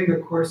that during the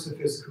course of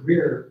his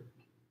career,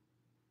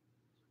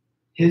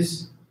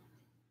 his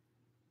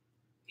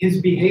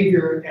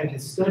behavior and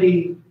his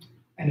study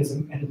and his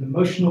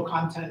emotional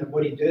content of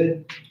what he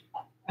did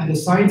and the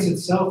science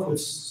itself would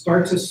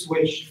start to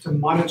switch to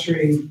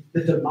monitoring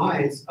the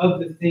demise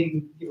of the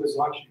thing he was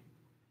watching.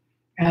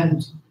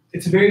 And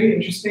it's a very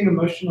interesting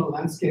emotional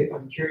landscape,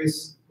 I'm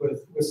curious,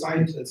 with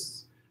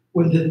scientists,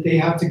 when they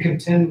have to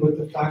contend with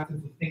the fact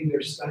that the thing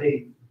they're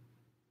studying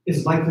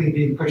is likely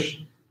being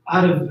pushed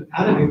out of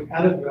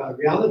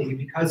reality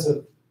because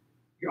of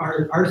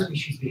our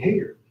species'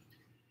 behavior.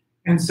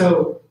 And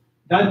so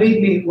that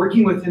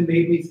working with him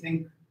made me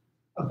think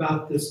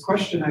about this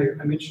question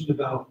I mentioned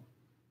about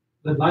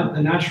the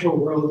natural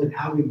world and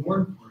how we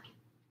mourn for it.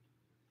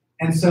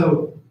 And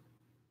so,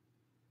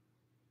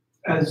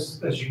 as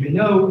you may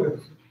know,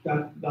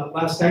 that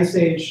last ice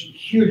age,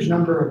 huge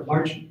number of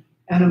large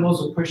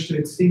animals were pushed to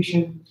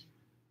extinction.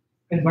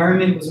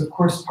 Environment was, of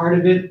course, part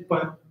of it,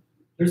 but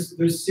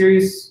there's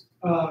serious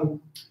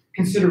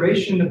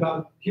consideration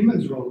about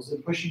humans' roles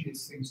in pushing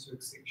these things to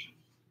extinction.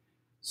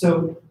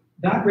 So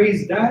that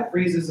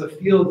raises a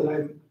field that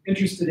I'm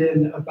interested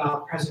in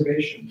about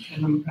preservation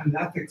and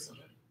the ethics of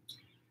it.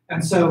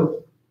 And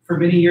so for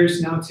many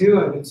years now too,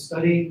 I've been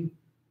studying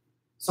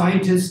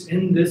scientists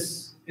in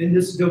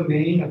this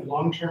domain of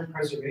long-term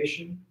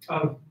preservation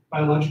of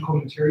biological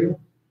material,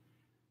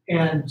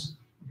 and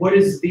what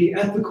is the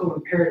ethical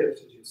imperative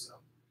to do so.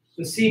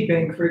 The seed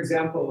bank, for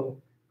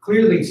example,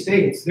 clearly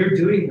states they're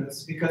doing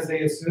this because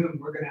they assume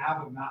we're going to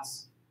have a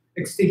mass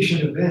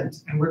extinction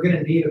event, and we're going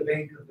to need a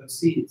bank of those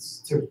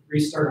seeds to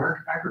restart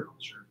our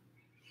agriculture.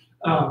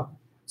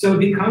 So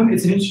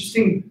it's an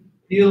interesting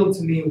field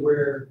to me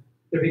where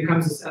there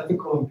becomes this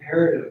ethical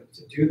imperative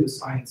to do the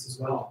science as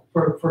well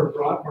for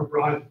more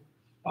broad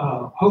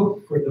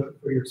hope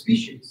for your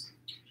species.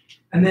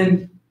 And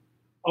then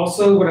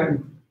also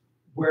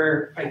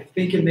where I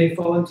think it may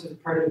fall into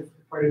part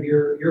of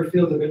your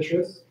field of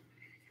interest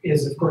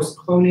is, of course,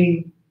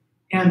 cloning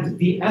and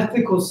the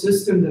ethical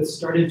system that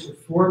started to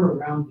form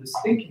around this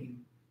thinking,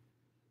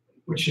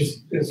 which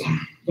is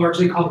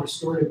largely called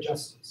restorative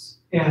justice.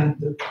 And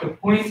the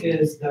point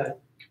is that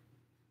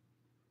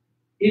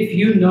if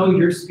you know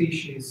your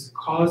species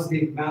caused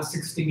the mass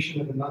extinction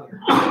of another,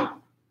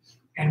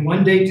 and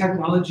one day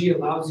technology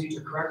allows you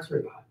to correct for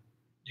that,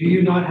 do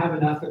you not have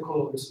an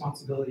ethical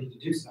responsibility to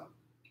do so?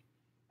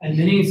 And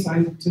many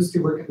scientists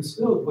who work in this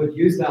field would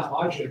use that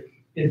logic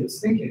in this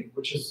thinking,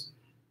 which is,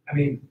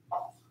 the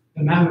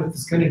mammoth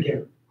is going to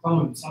get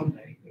cloned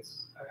someday.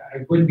 I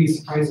wouldn't be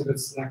surprised if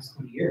it's the next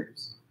 20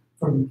 years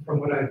from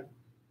what I've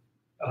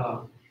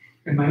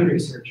in my own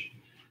research.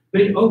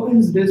 But it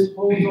opens this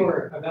whole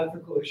door of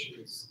ethical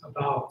issues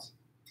about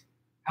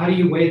how do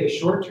you weigh the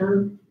short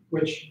term,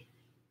 which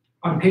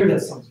on paper that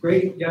sounds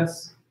great.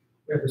 Yes,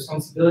 we have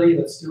responsibility,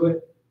 let's do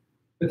it.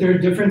 But there are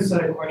a different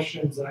set of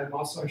questions that I'm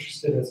also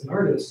interested in as an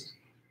artist.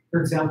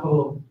 For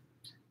example,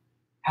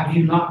 have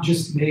you not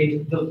just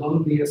made the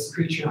loneliest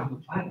creature on the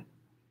planet?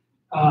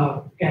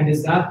 And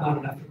is that not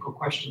an ethical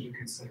question to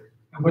consider?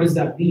 And what does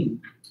that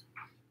mean?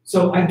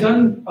 So I've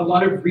done a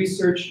lot of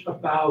research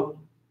about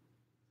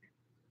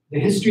the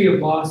history of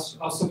loss,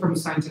 also from a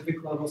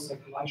scientific level,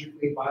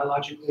 psychologically,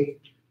 biologically.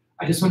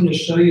 I just wanted to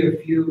show you a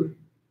few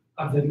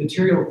of the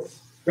material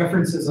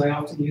references I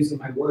often use in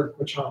my work,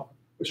 which I'll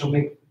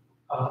make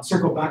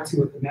circle back to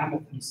with the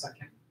mammoth in a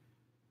second.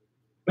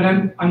 But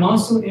I'm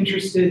also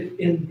interested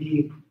in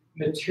the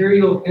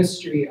material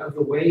history of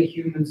the way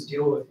humans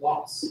deal with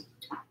loss.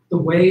 The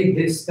way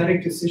the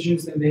aesthetic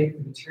decisions they make,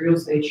 the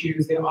materials they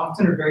choose, they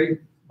often are very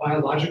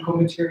biological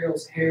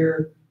materials,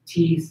 hair,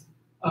 teeth,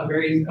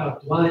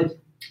 blood.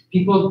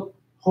 People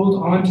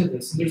hold on to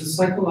this, and there's a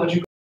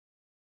psychological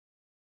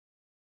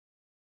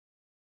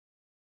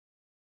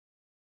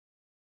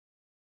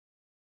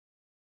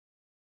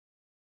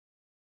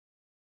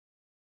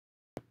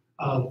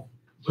of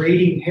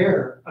braiding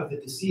hair of the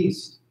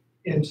deceased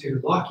into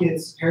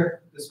lockets,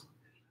 hair, this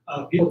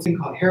beautiful thing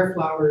called hair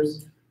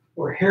flowers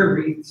or hair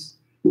wreaths.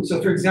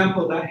 So for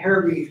example, that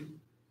hair wreath,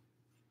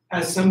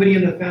 as somebody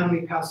in the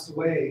family passed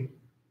away,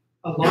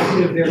 a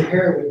locket of their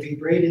hair would be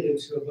braided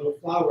into a little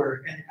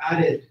flower and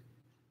added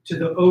to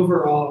the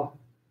overall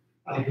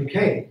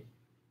bouquet,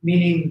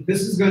 meaning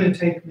this is going to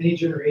take many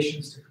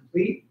generations to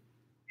complete,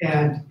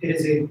 and it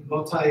is a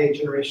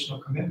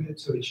multi-generational commitment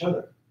to each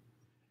other.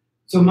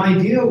 So my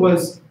idea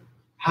was,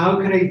 how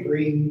could I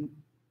bring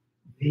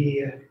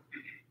the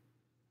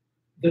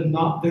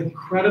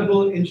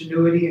incredible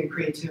ingenuity and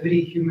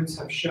creativity humans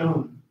have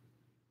shown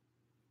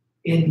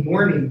in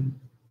mourning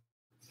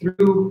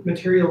through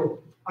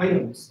material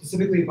items,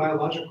 specifically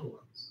biological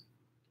ones?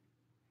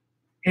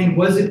 And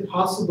was it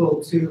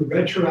possible to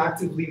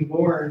retroactively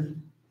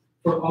mourn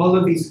for all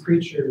of these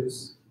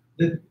creatures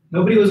that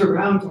nobody was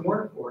around to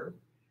mourn for?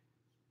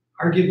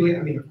 Arguably,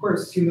 I mean, of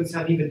course, humans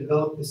haven't even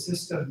developed the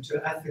system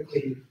to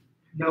ethically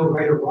know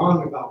right or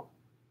wrong about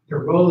their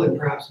role in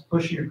perhaps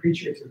pushing a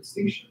creature to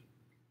extinction.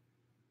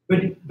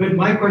 But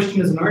my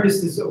question as an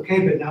artist is,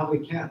 okay, but now we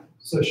can,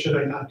 so should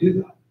I not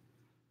do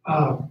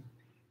that?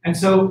 And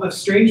so a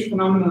strange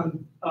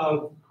phenomenon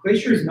of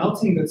glaciers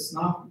melting that's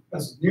not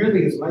as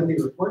nearly as widely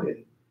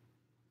reported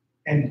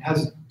and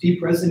has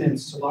deep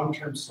resonance to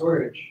long-term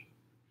storage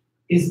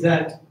is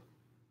that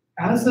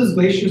as those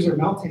glaciers are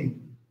melting,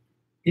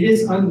 it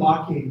is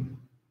unlocking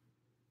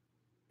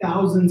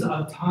thousands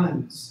of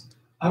tons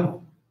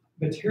of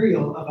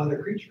material of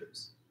other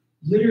creatures.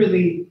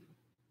 Literally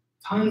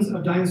tons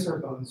of dinosaur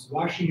bones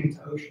washing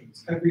into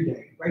oceans every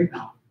day, right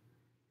now.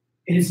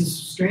 It is a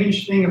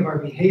strange thing of our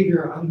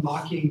behavior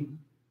unlocking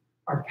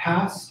our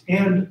past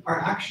and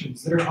our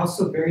actions that are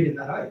also buried in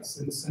that ice,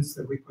 in the sense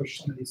that we push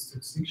some of these to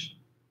extinction.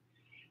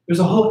 There's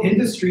a whole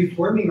industry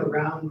forming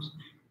around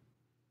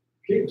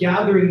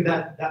gathering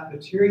that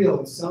material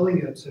and selling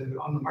it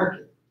on the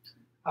market.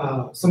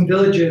 Some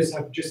villages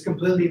have just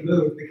completely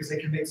moved because they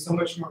can make so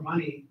much more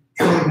money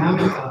selling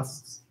mammoth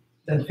tusks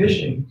than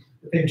fishing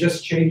that they've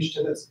just changed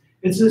to this.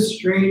 It's a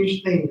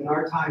strange thing in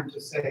our time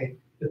to say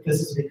that this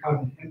has become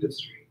an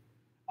industry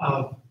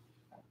of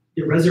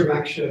the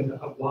resurrection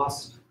of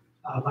lost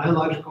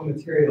biological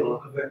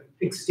material of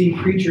extinct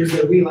creatures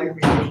that we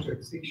likely pushed to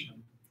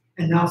extinction,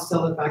 and now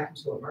sell it back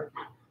into a market.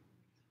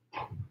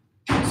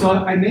 So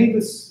I made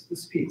this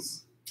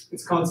piece.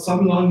 It's called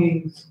Some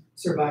Longings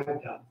Survive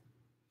Death.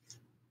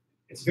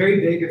 It's very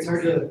big, it's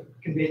hard to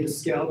convey the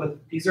scale, but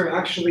these are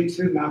actually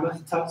 2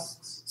 mammoth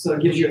tusks, so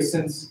it gives you a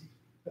sense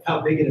of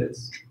how big it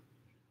is.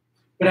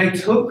 But I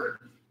took,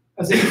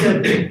 as I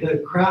said,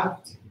 the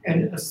craft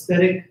and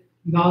aesthetic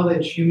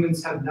knowledge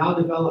humans have now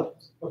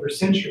developed over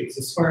centuries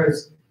as far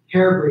as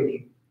hair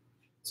braiding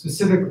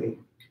specifically,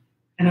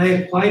 and I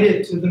applied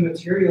it to the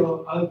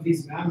material of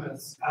these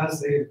mammoths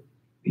as they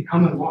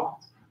become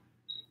unlocked.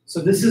 So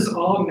this is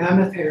all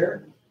mammoth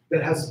hair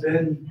that has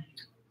been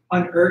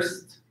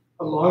unearthed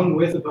along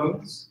with the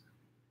bones,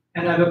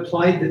 and I've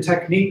applied the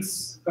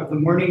techniques of the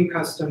mourning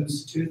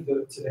customs to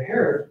the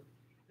hair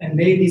and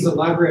made these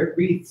elaborate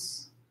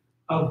wreaths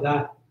of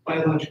that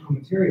biological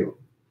material.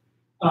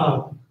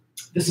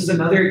 This is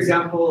another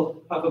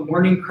example of a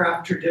mourning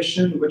craft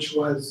tradition, which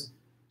was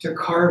to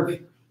carve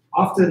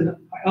often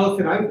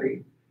elephant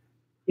ivory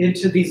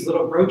into these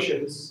little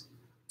brooches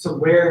to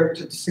wear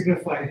to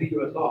signify who you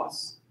had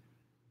lost.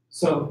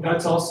 So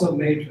that's also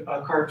made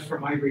carved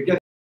from ivory.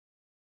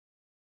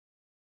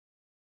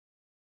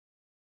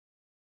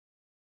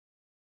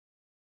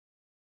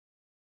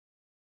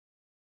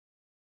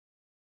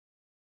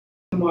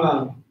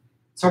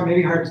 It's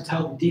maybe hard to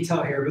tell the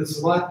detail here, but there's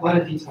a lot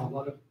of detail, a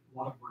lot of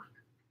work.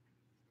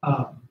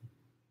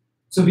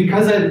 So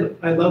because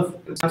I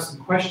love to have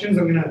some questions,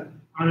 I'm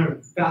gonna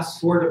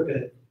fast forward a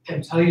bit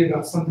and tell you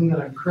about something that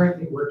I'm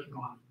currently working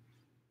on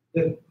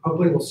that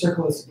hopefully will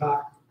circle us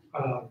back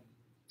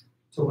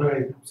to what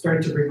I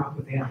started to bring up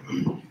with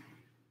Anne.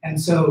 And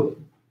so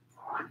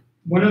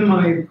one of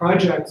my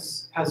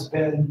projects has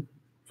been,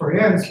 for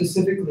Anne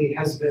specifically,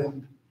 has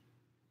been,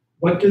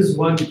 what does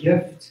one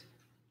gift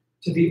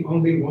to the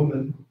only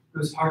woman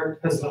whose heart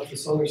has left the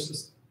solar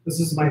system? This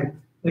is my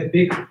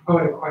big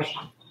poetic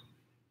question.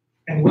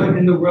 And what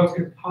in the world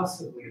could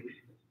possibly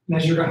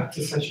measure up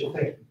to such a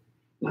thing?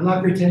 I'm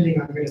not pretending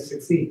I'm going to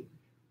succeed,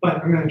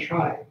 but I'm going to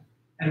try.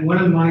 And one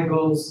of my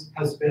goals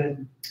has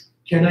been,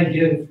 can I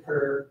give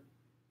her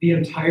the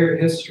entire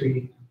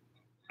history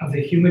of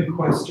the human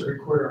quest to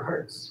record our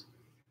hearts?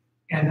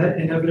 And that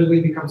inevitably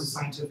becomes a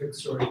scientific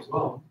story as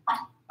well,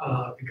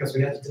 because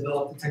we had to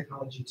develop the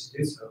technology to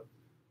do so.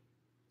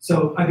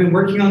 So I've been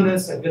working on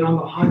this. I've been on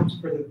the hunt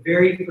for the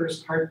very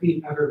first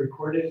heartbeat ever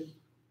recorded.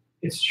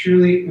 It's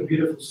truly a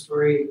beautiful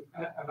story.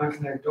 I'm not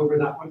going to go over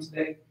that one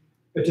today,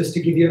 but just to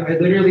give you, I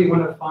literally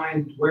want to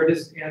find where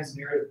does Anne's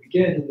narrative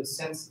begin, in the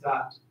sense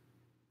that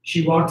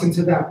she walked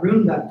into that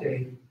room that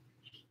day,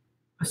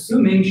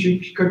 assuming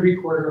she could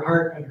record her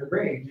heart and her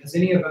brain, as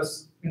any of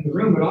us in the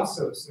room would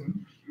also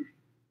assume.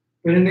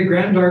 But in the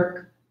grand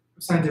arc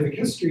of scientific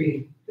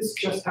history, this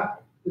just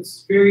happened.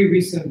 It's very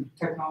recent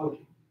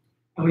technology.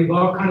 And we've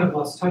all kind of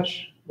lost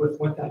touch with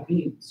what that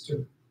means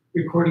to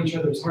record each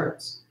other's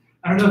hearts.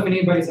 I don't know if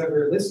anybody's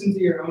ever listened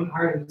to your own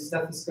heart in the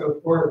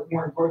stethoscope, or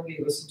more importantly,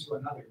 listen to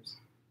another's.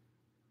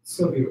 It's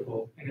so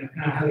beautiful, and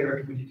I highly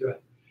recommend you do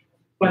it.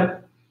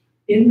 But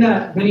in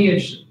that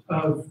lineage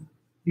of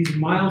these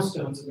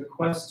milestones in the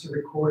quest to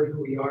record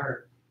who we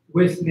are,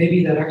 with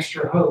maybe that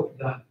extra hope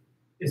that,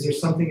 is there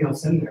something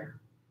else in there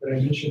that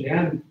I mentioned,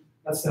 and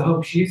that's the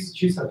hope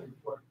she's hoping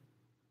for.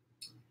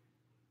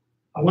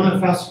 I want to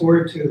fast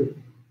forward to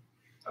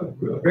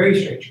a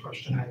very strange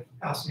question I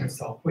asked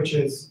myself, which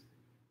is,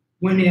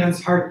 when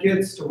Anne's heart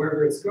gets to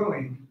wherever it's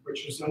going,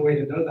 which there's no way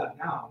to know that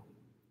now,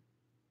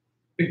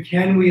 but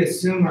can we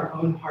assume our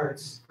own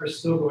hearts are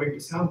still going to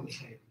sound the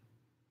same?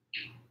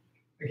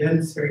 Again,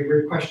 it's a very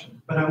weird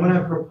question, but I want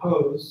to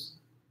propose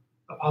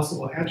a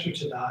possible answer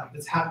to that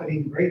that's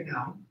happening right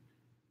now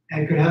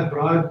and could have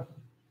broad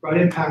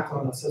impact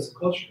on us as a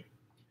culture.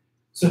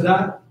 So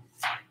that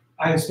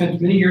I've spent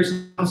many years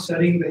now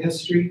studying the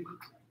history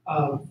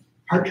of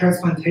heart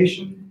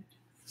transplantation,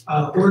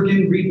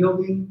 organ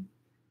rebuilding,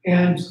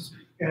 and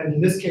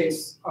in this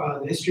case,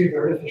 the history of the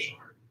artificial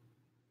heart.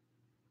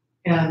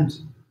 And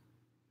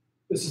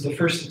this is the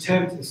first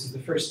attempt, this is the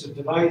first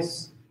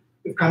device.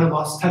 We've kind of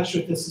lost touch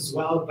with this as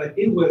well, but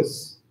it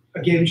was a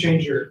game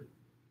changer.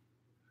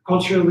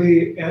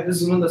 Culturally, and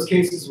this is one of those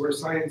cases where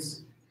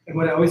science, and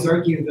what I always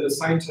argue, that a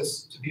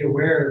scientist, to be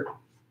aware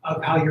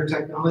of how your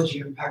technology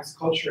impacts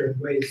culture in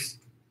ways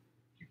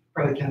you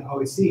probably can't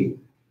always see.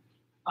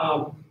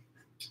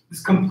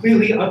 This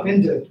completely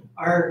upended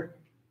our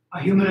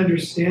human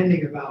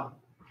understanding about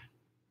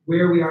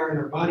where we are in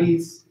our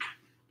bodies.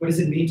 What does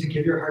it mean to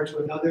give your heart to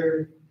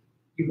another?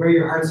 You wear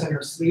your hearts on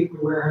our sleeve. We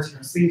wear our hearts on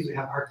our sleeves. We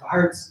have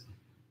heart-to-hearts.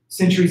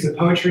 Centuries of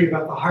poetry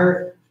about the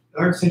heart.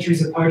 There aren't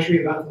centuries of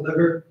poetry about the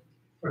liver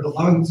or the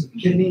lungs or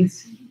the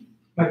kidneys.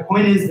 My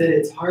point is that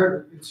it's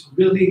hard. It's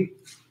really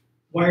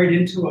wired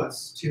into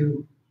us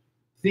to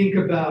think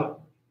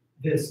about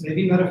this,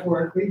 maybe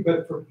metaphorically,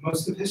 but for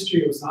most of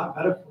history, it was not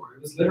metaphor.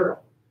 It was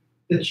literal.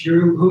 That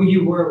who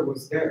you were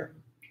was there.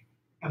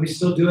 And we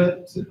still do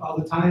it all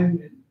the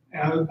time.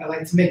 And I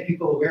like to make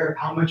people aware of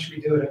how much we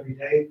do it every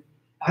day.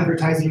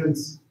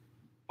 Advertisements,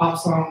 pop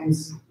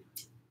songs,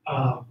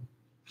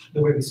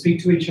 the way we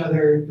speak to each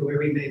other, the way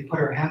we may put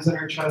our hands on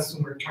our chest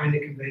when we're trying to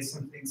convey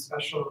something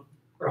special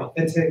or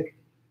authentic.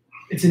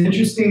 It's an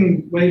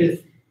interesting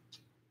way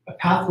a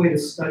pathway to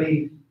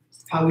study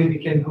how we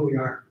became who we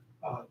are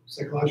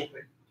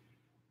psychologically.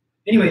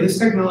 Anyway, this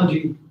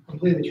technology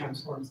completely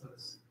transforms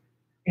us.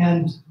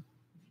 And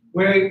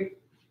where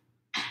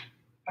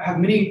I have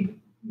many,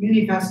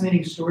 many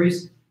fascinating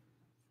stories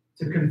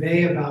to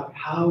convey about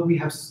how we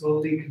have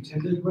slowly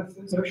contended with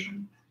this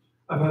notion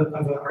of an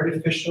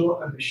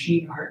artificial, a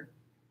machine heart.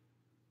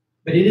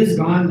 But it has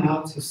gone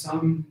now to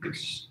some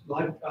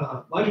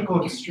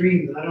logical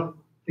extreme that I don't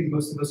think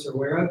most of us are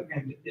aware of,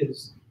 and it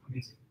is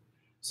amazing.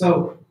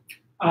 So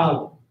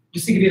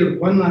just to give you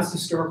one last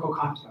historical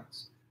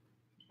context,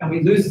 and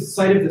we lose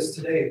sight of this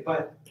today,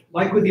 but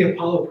like with the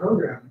Apollo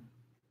program,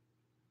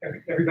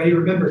 everybody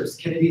remembers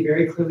Kennedy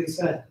very clearly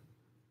said,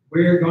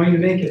 we're going to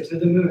make it to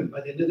the moon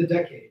by the end of the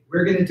decade.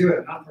 We're going to do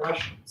it, not the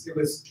Russians. It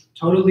was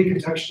totally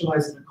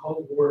contextualized in a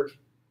Cold War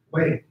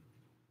way.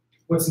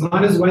 What's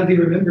not as widely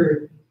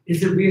remembered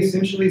is that we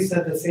essentially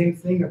said the same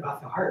thing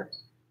about the heart.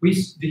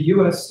 The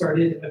US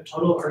started a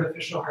total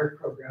artificial heart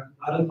program,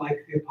 not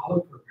unlike the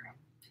Apollo program.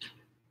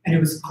 And it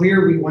was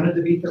clear we wanted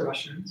to beat the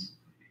Russians.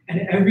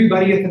 And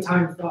everybody at the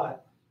time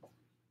thought,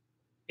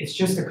 it's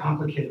just a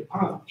complicated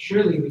problem.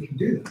 Surely we can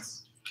do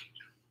this.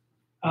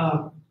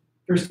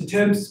 First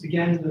attempts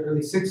began in the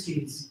early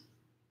 60s.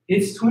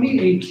 It's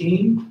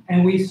 2018,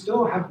 and we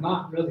still have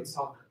not really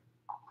solved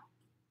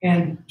it.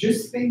 And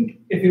just think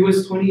if it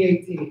was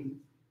 2018,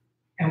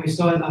 and we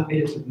still had not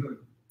made it to the moon.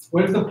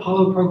 What if the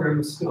Apollo program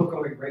was still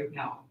going right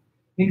now?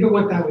 Think of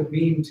what that would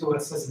mean to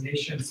us as a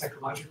nation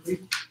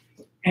psychologically.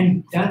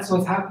 And that's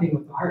what's happening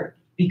with the heart.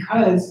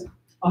 Because,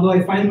 although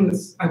I find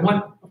this,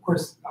 of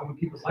course, I want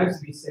people's lives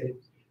to be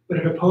saved, but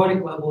at a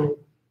poetic level,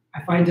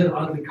 I find it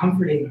oddly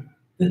comforting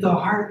that the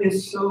heart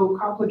is so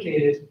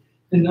complicated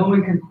that no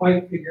one can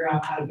quite figure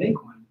out how to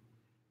make one.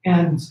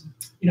 And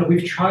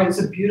we've tried, it's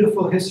a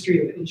beautiful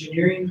history of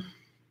engineering.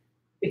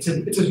 It's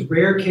a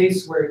rare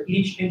case where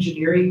each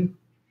engineering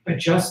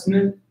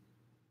adjustment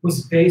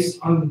was based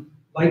on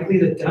likely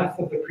the death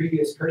of the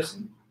previous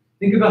person.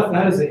 Think about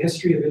that as a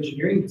history of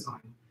engineering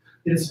design.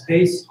 It is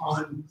based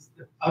on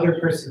the other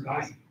person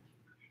dying.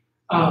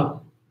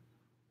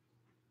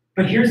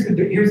 But here's the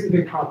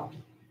big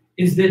problem,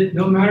 is that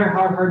no matter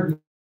how hard we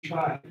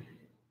try,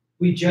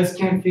 we just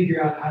can't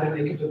figure out how to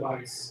make a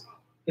device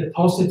that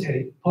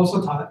pulsates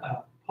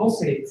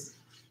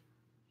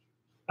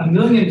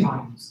 1,000,000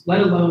 times,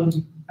 let alone,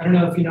 I don't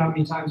know if you know how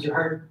many times your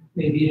heart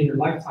may beat in your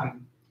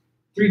lifetime,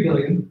 3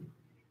 billion.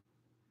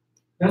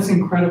 That's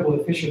incredible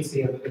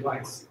efficiency of a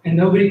device. And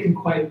nobody can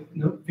quite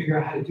figure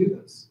out how to do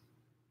this.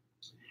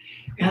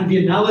 And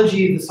the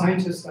analogy, the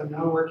scientists I'm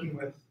now working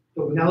with,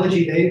 the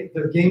analogy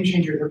the game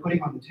changer they're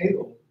putting on the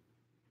table,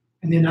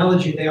 and the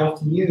analogy they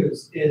often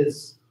use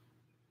is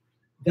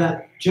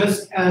that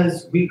just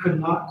as we could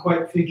not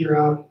quite figure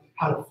out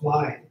how to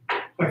fly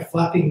by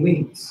flapping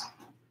wings,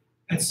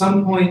 at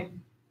some point,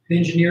 the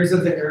engineers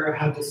of the era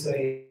had to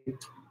say,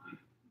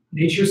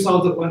 nature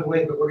solved it one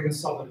way, but we're going to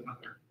solve it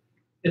another.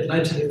 It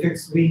led to the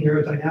fixed wing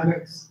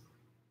aerodynamics,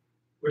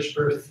 which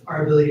birthed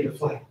our ability to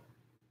fly.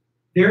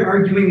 They're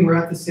arguing we're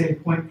at the same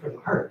point for the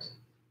heart.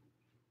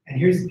 And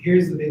here's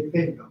the big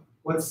thing though.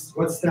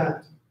 What's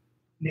that?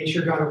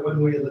 Nature got it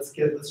one way, let's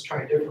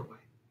try a different way.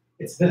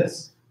 It's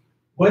this.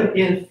 What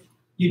if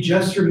you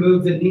just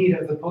remove the need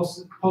of the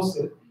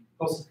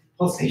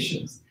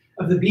pulsations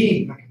of the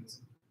beating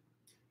mechanism?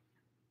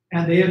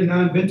 And they have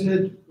now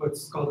invented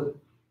what's called a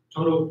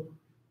total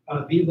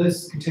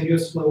beatless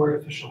continuous flow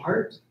artificial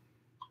heart.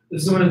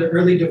 This is one of the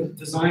early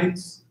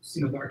designs,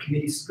 the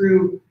Archimedes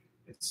screw.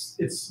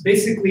 It's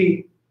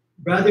basically,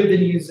 rather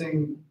than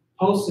using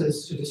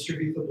pulses to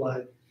distribute the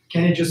blood,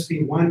 can it just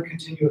be one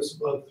continuous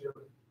flow through?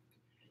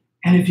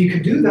 And if you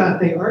can do that,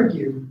 they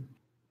argue,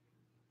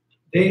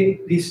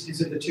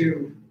 these are the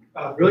two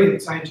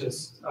brilliant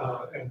scientists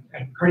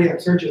and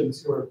cardiac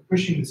surgeons who are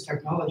pushing this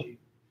technology.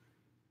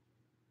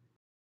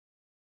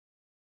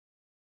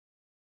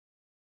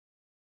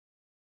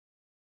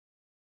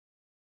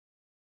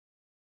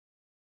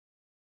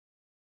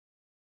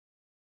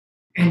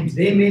 And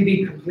they may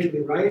be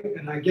completely right,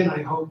 and again,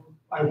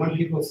 I want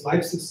people's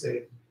lives to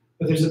save.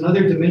 But there's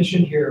another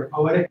dimension here, a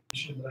poetic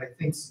dimension, that I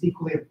think is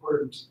equally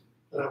important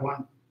that I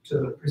want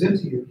to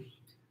present to you.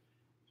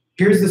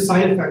 Here's the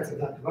side effects of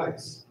that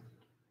device.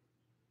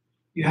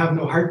 You have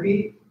no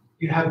heartbeat,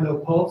 you have no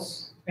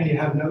pulse, and you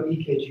have no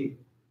EKG.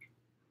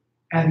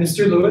 And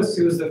Mr. Lewis,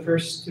 who was the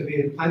first to be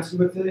implanted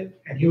with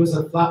it, and he was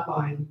a flat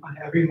line on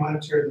every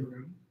monitor in the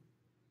room,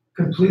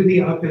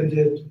 completely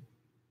upended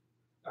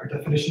our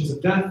definitions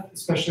of death,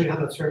 especially how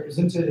that's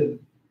represented in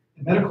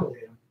medical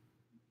data.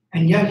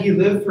 And yet he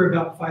lived for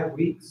about 5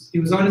 weeks. He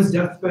was on his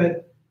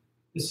deathbed.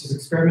 This was an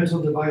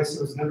experimental device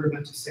that was never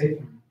meant to save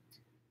him.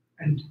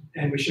 And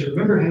we should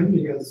remember him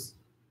because,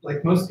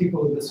 like most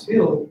people in this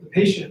field, the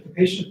patient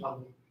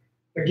level,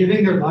 they're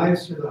giving their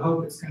lives for the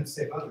hope it's going to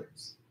save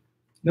others.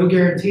 No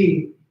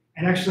guarantee.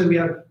 And actually, we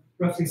have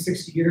roughly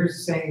 60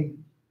 years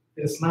saying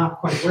that it's not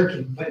quite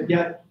working, but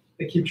yet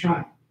they keep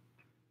trying.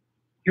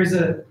 Here's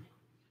an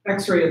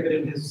X-ray of it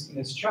in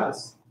his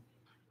chest.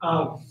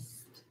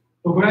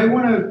 But what I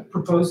want to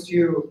propose to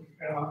you,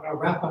 and I'll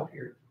wrap up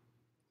here,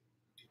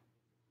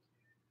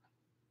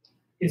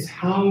 is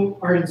how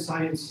art and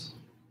science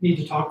need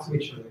to talk to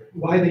each other,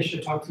 why they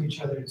should talk to each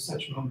other in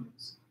such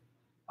moments.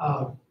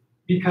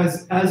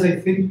 Because as I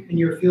think in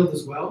your field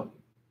as well,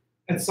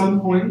 at some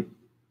point,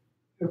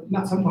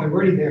 not some point, we're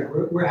already there.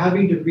 We're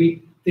having to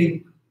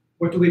rethink,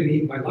 what do we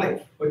mean by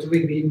life? What do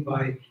we mean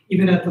by,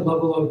 even at the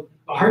level of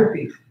a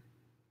heartbeat?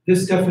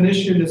 This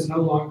definition is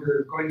no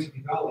longer going to be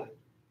valid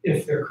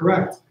if they're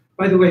correct.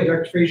 By the way,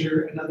 Dr.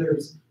 Fraser and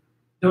others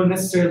don't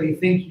necessarily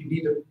think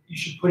you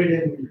should put it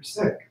in when you're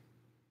sick.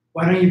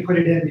 Why don't you put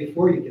it in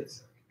before you get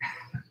sick?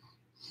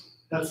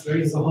 That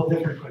raises a whole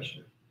different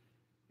question.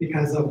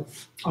 Because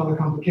of all the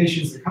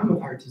complications that come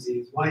with heart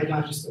disease, why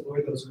not just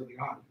avoid those early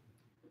on?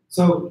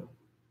 So,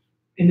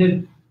 in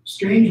a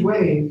strange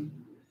way,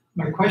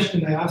 my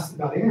question I asked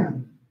about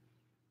Anne,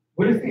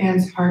 what if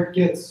Anne's heart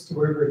gets to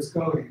wherever it's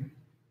going,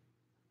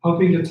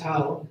 hoping to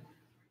tell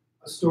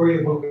a story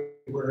of what we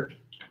were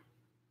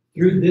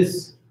through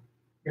this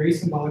very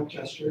symbolic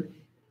gesture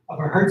of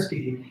our hearts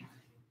beating?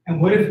 And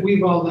what if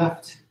we've all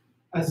left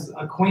as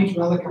a quaint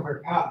relic of our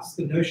past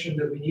the notion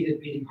that we needed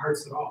beating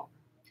hearts at all?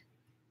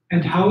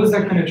 And how is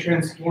that going to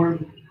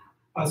transform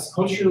us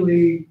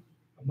culturally,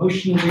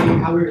 emotionally,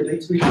 how we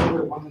relate to each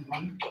other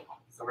one-on-one?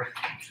 Sorry.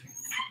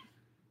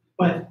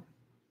 But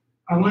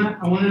I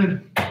want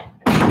to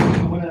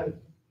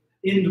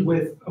end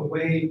with a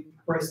way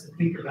for us to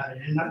think about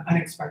it in an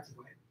unexpected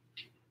way.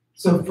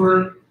 So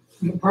for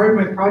part of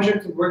my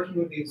project of working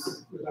with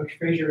Dr.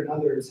 Fraser and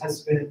others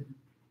has been,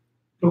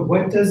 but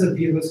what does a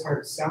viewless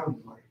heart sound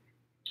like?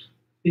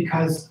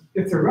 Because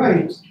if they're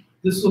right,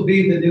 this will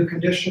be the new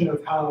condition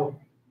of how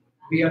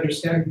we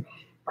understand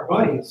our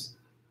bodies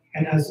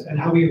and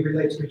how we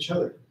relate to each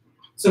other.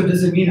 So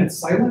does it mean it's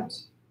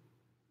silent?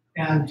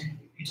 And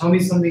he told me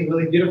something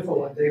really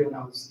beautiful one day when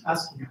I was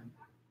asking him.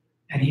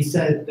 And he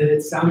said that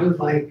it sounded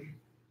like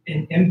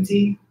an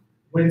empty,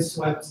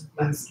 windswept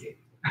landscape,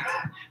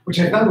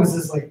 which I thought was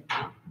this like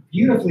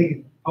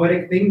beautifully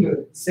poetic thing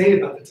to say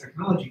about the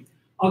technology,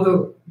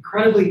 although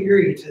incredibly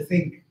eerie to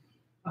think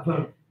of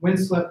a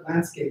windswept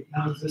landscape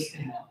now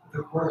existing at the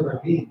core of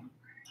our being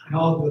and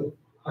all the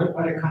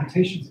poetic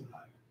connotations of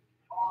that.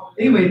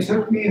 Anyway, it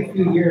took me a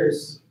few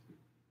years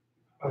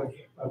of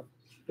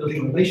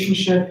building a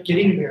relationship,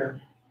 getting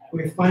there.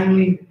 He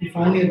finally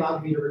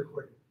allowed me to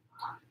record it.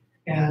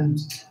 And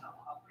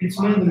it's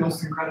one of the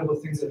most incredible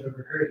things I've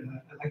ever heard, and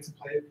I'd like to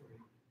play it for you.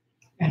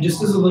 And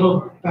just as a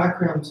little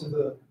background to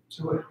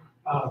it,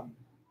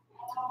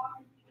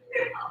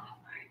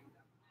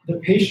 the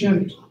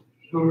patient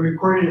who we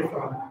recorded it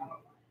from,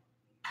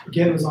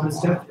 again, was on his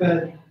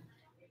deathbed.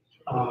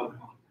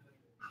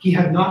 He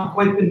had not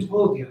quite been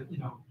told yet,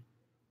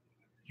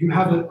 you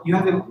have a,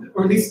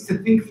 or at least to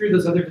think through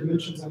those other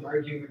dimensions I'm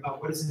arguing about,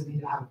 what does it mean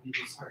to have a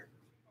beater's heart?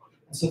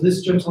 And so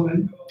this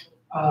gentleman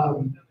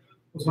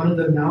was one of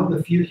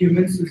the few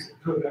humans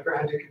who have ever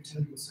had to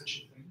contend with such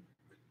a thing.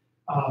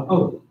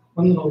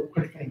 One little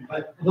quick thing,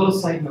 but a little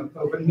side note,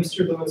 though, when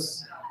Mr.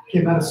 Lewis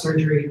came out of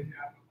surgery,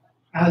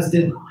 as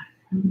did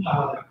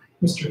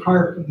Mr.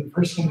 Karp in the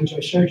first image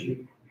I showed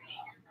you,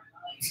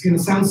 it's going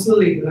to sound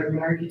silly, but I'm going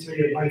to argue to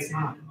you why it's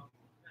not.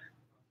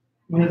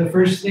 One of the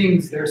first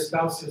things their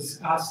spouses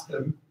asked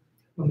them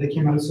when they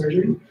came out of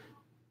surgery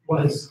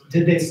was,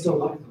 did they still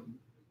love them?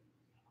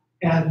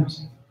 And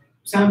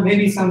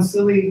maybe sounds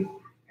silly,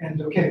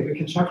 and okay, we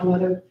can chuckle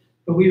at it,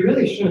 but we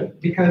really should,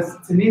 because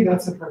to me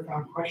that's a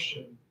profound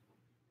question.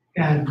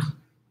 And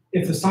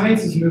if the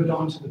science has moved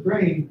on to the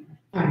brain,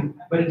 fine,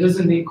 but it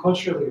doesn't mean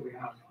culturally we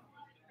have.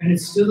 And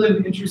it's still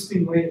an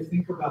interesting way to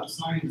think about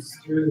science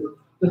through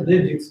the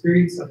lived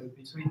experience of it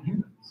between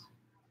humans.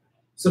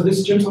 So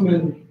this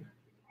gentleman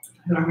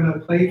that I'm going to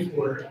play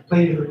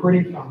the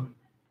recording from,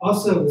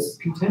 also is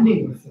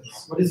contending with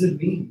this. What does it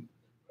mean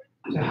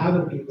to have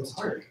a beatless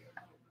heart?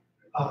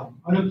 I'm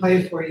going to play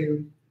it for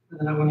you, and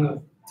then I want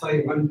to tell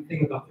you one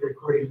thing about the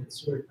recording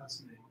that's really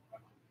fascinating.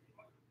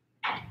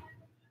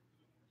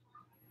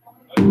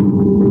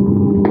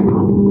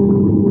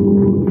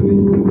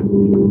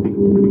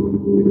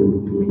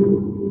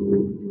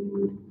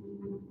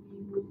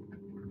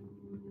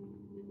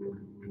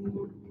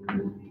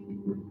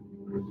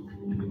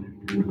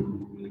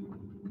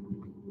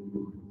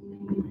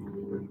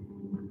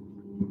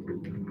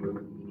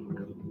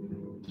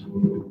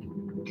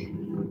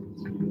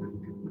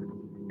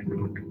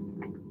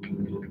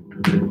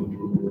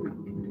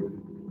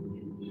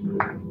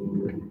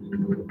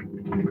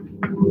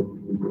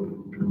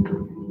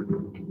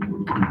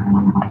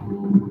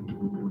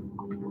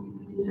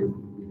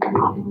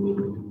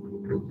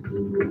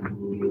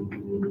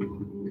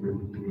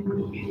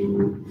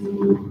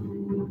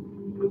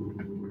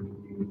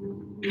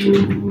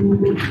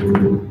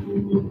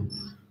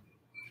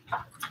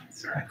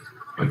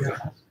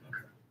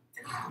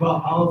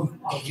 Well, I'll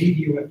leave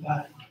you with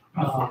that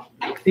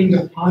thing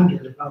to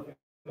ponder about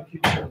the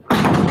future of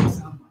the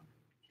sound.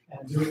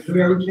 And do we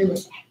okay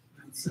with that?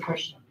 That's the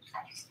question.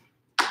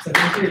 So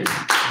thank you.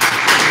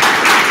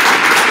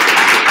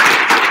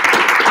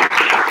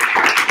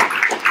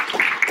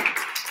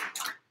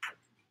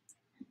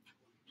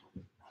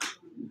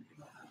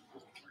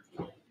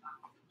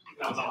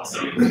 That was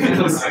awesome.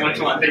 That was so much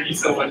fun. Thank you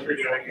so much for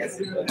doing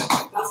this.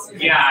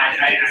 Yeah,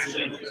 I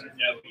actually didn't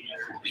know either.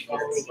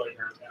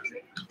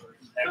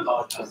 I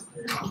apologize.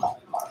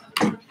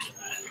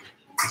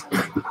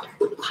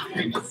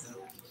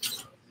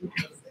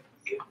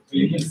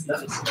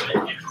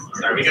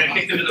 Sorry, we got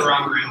kicked into the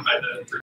wrong room by the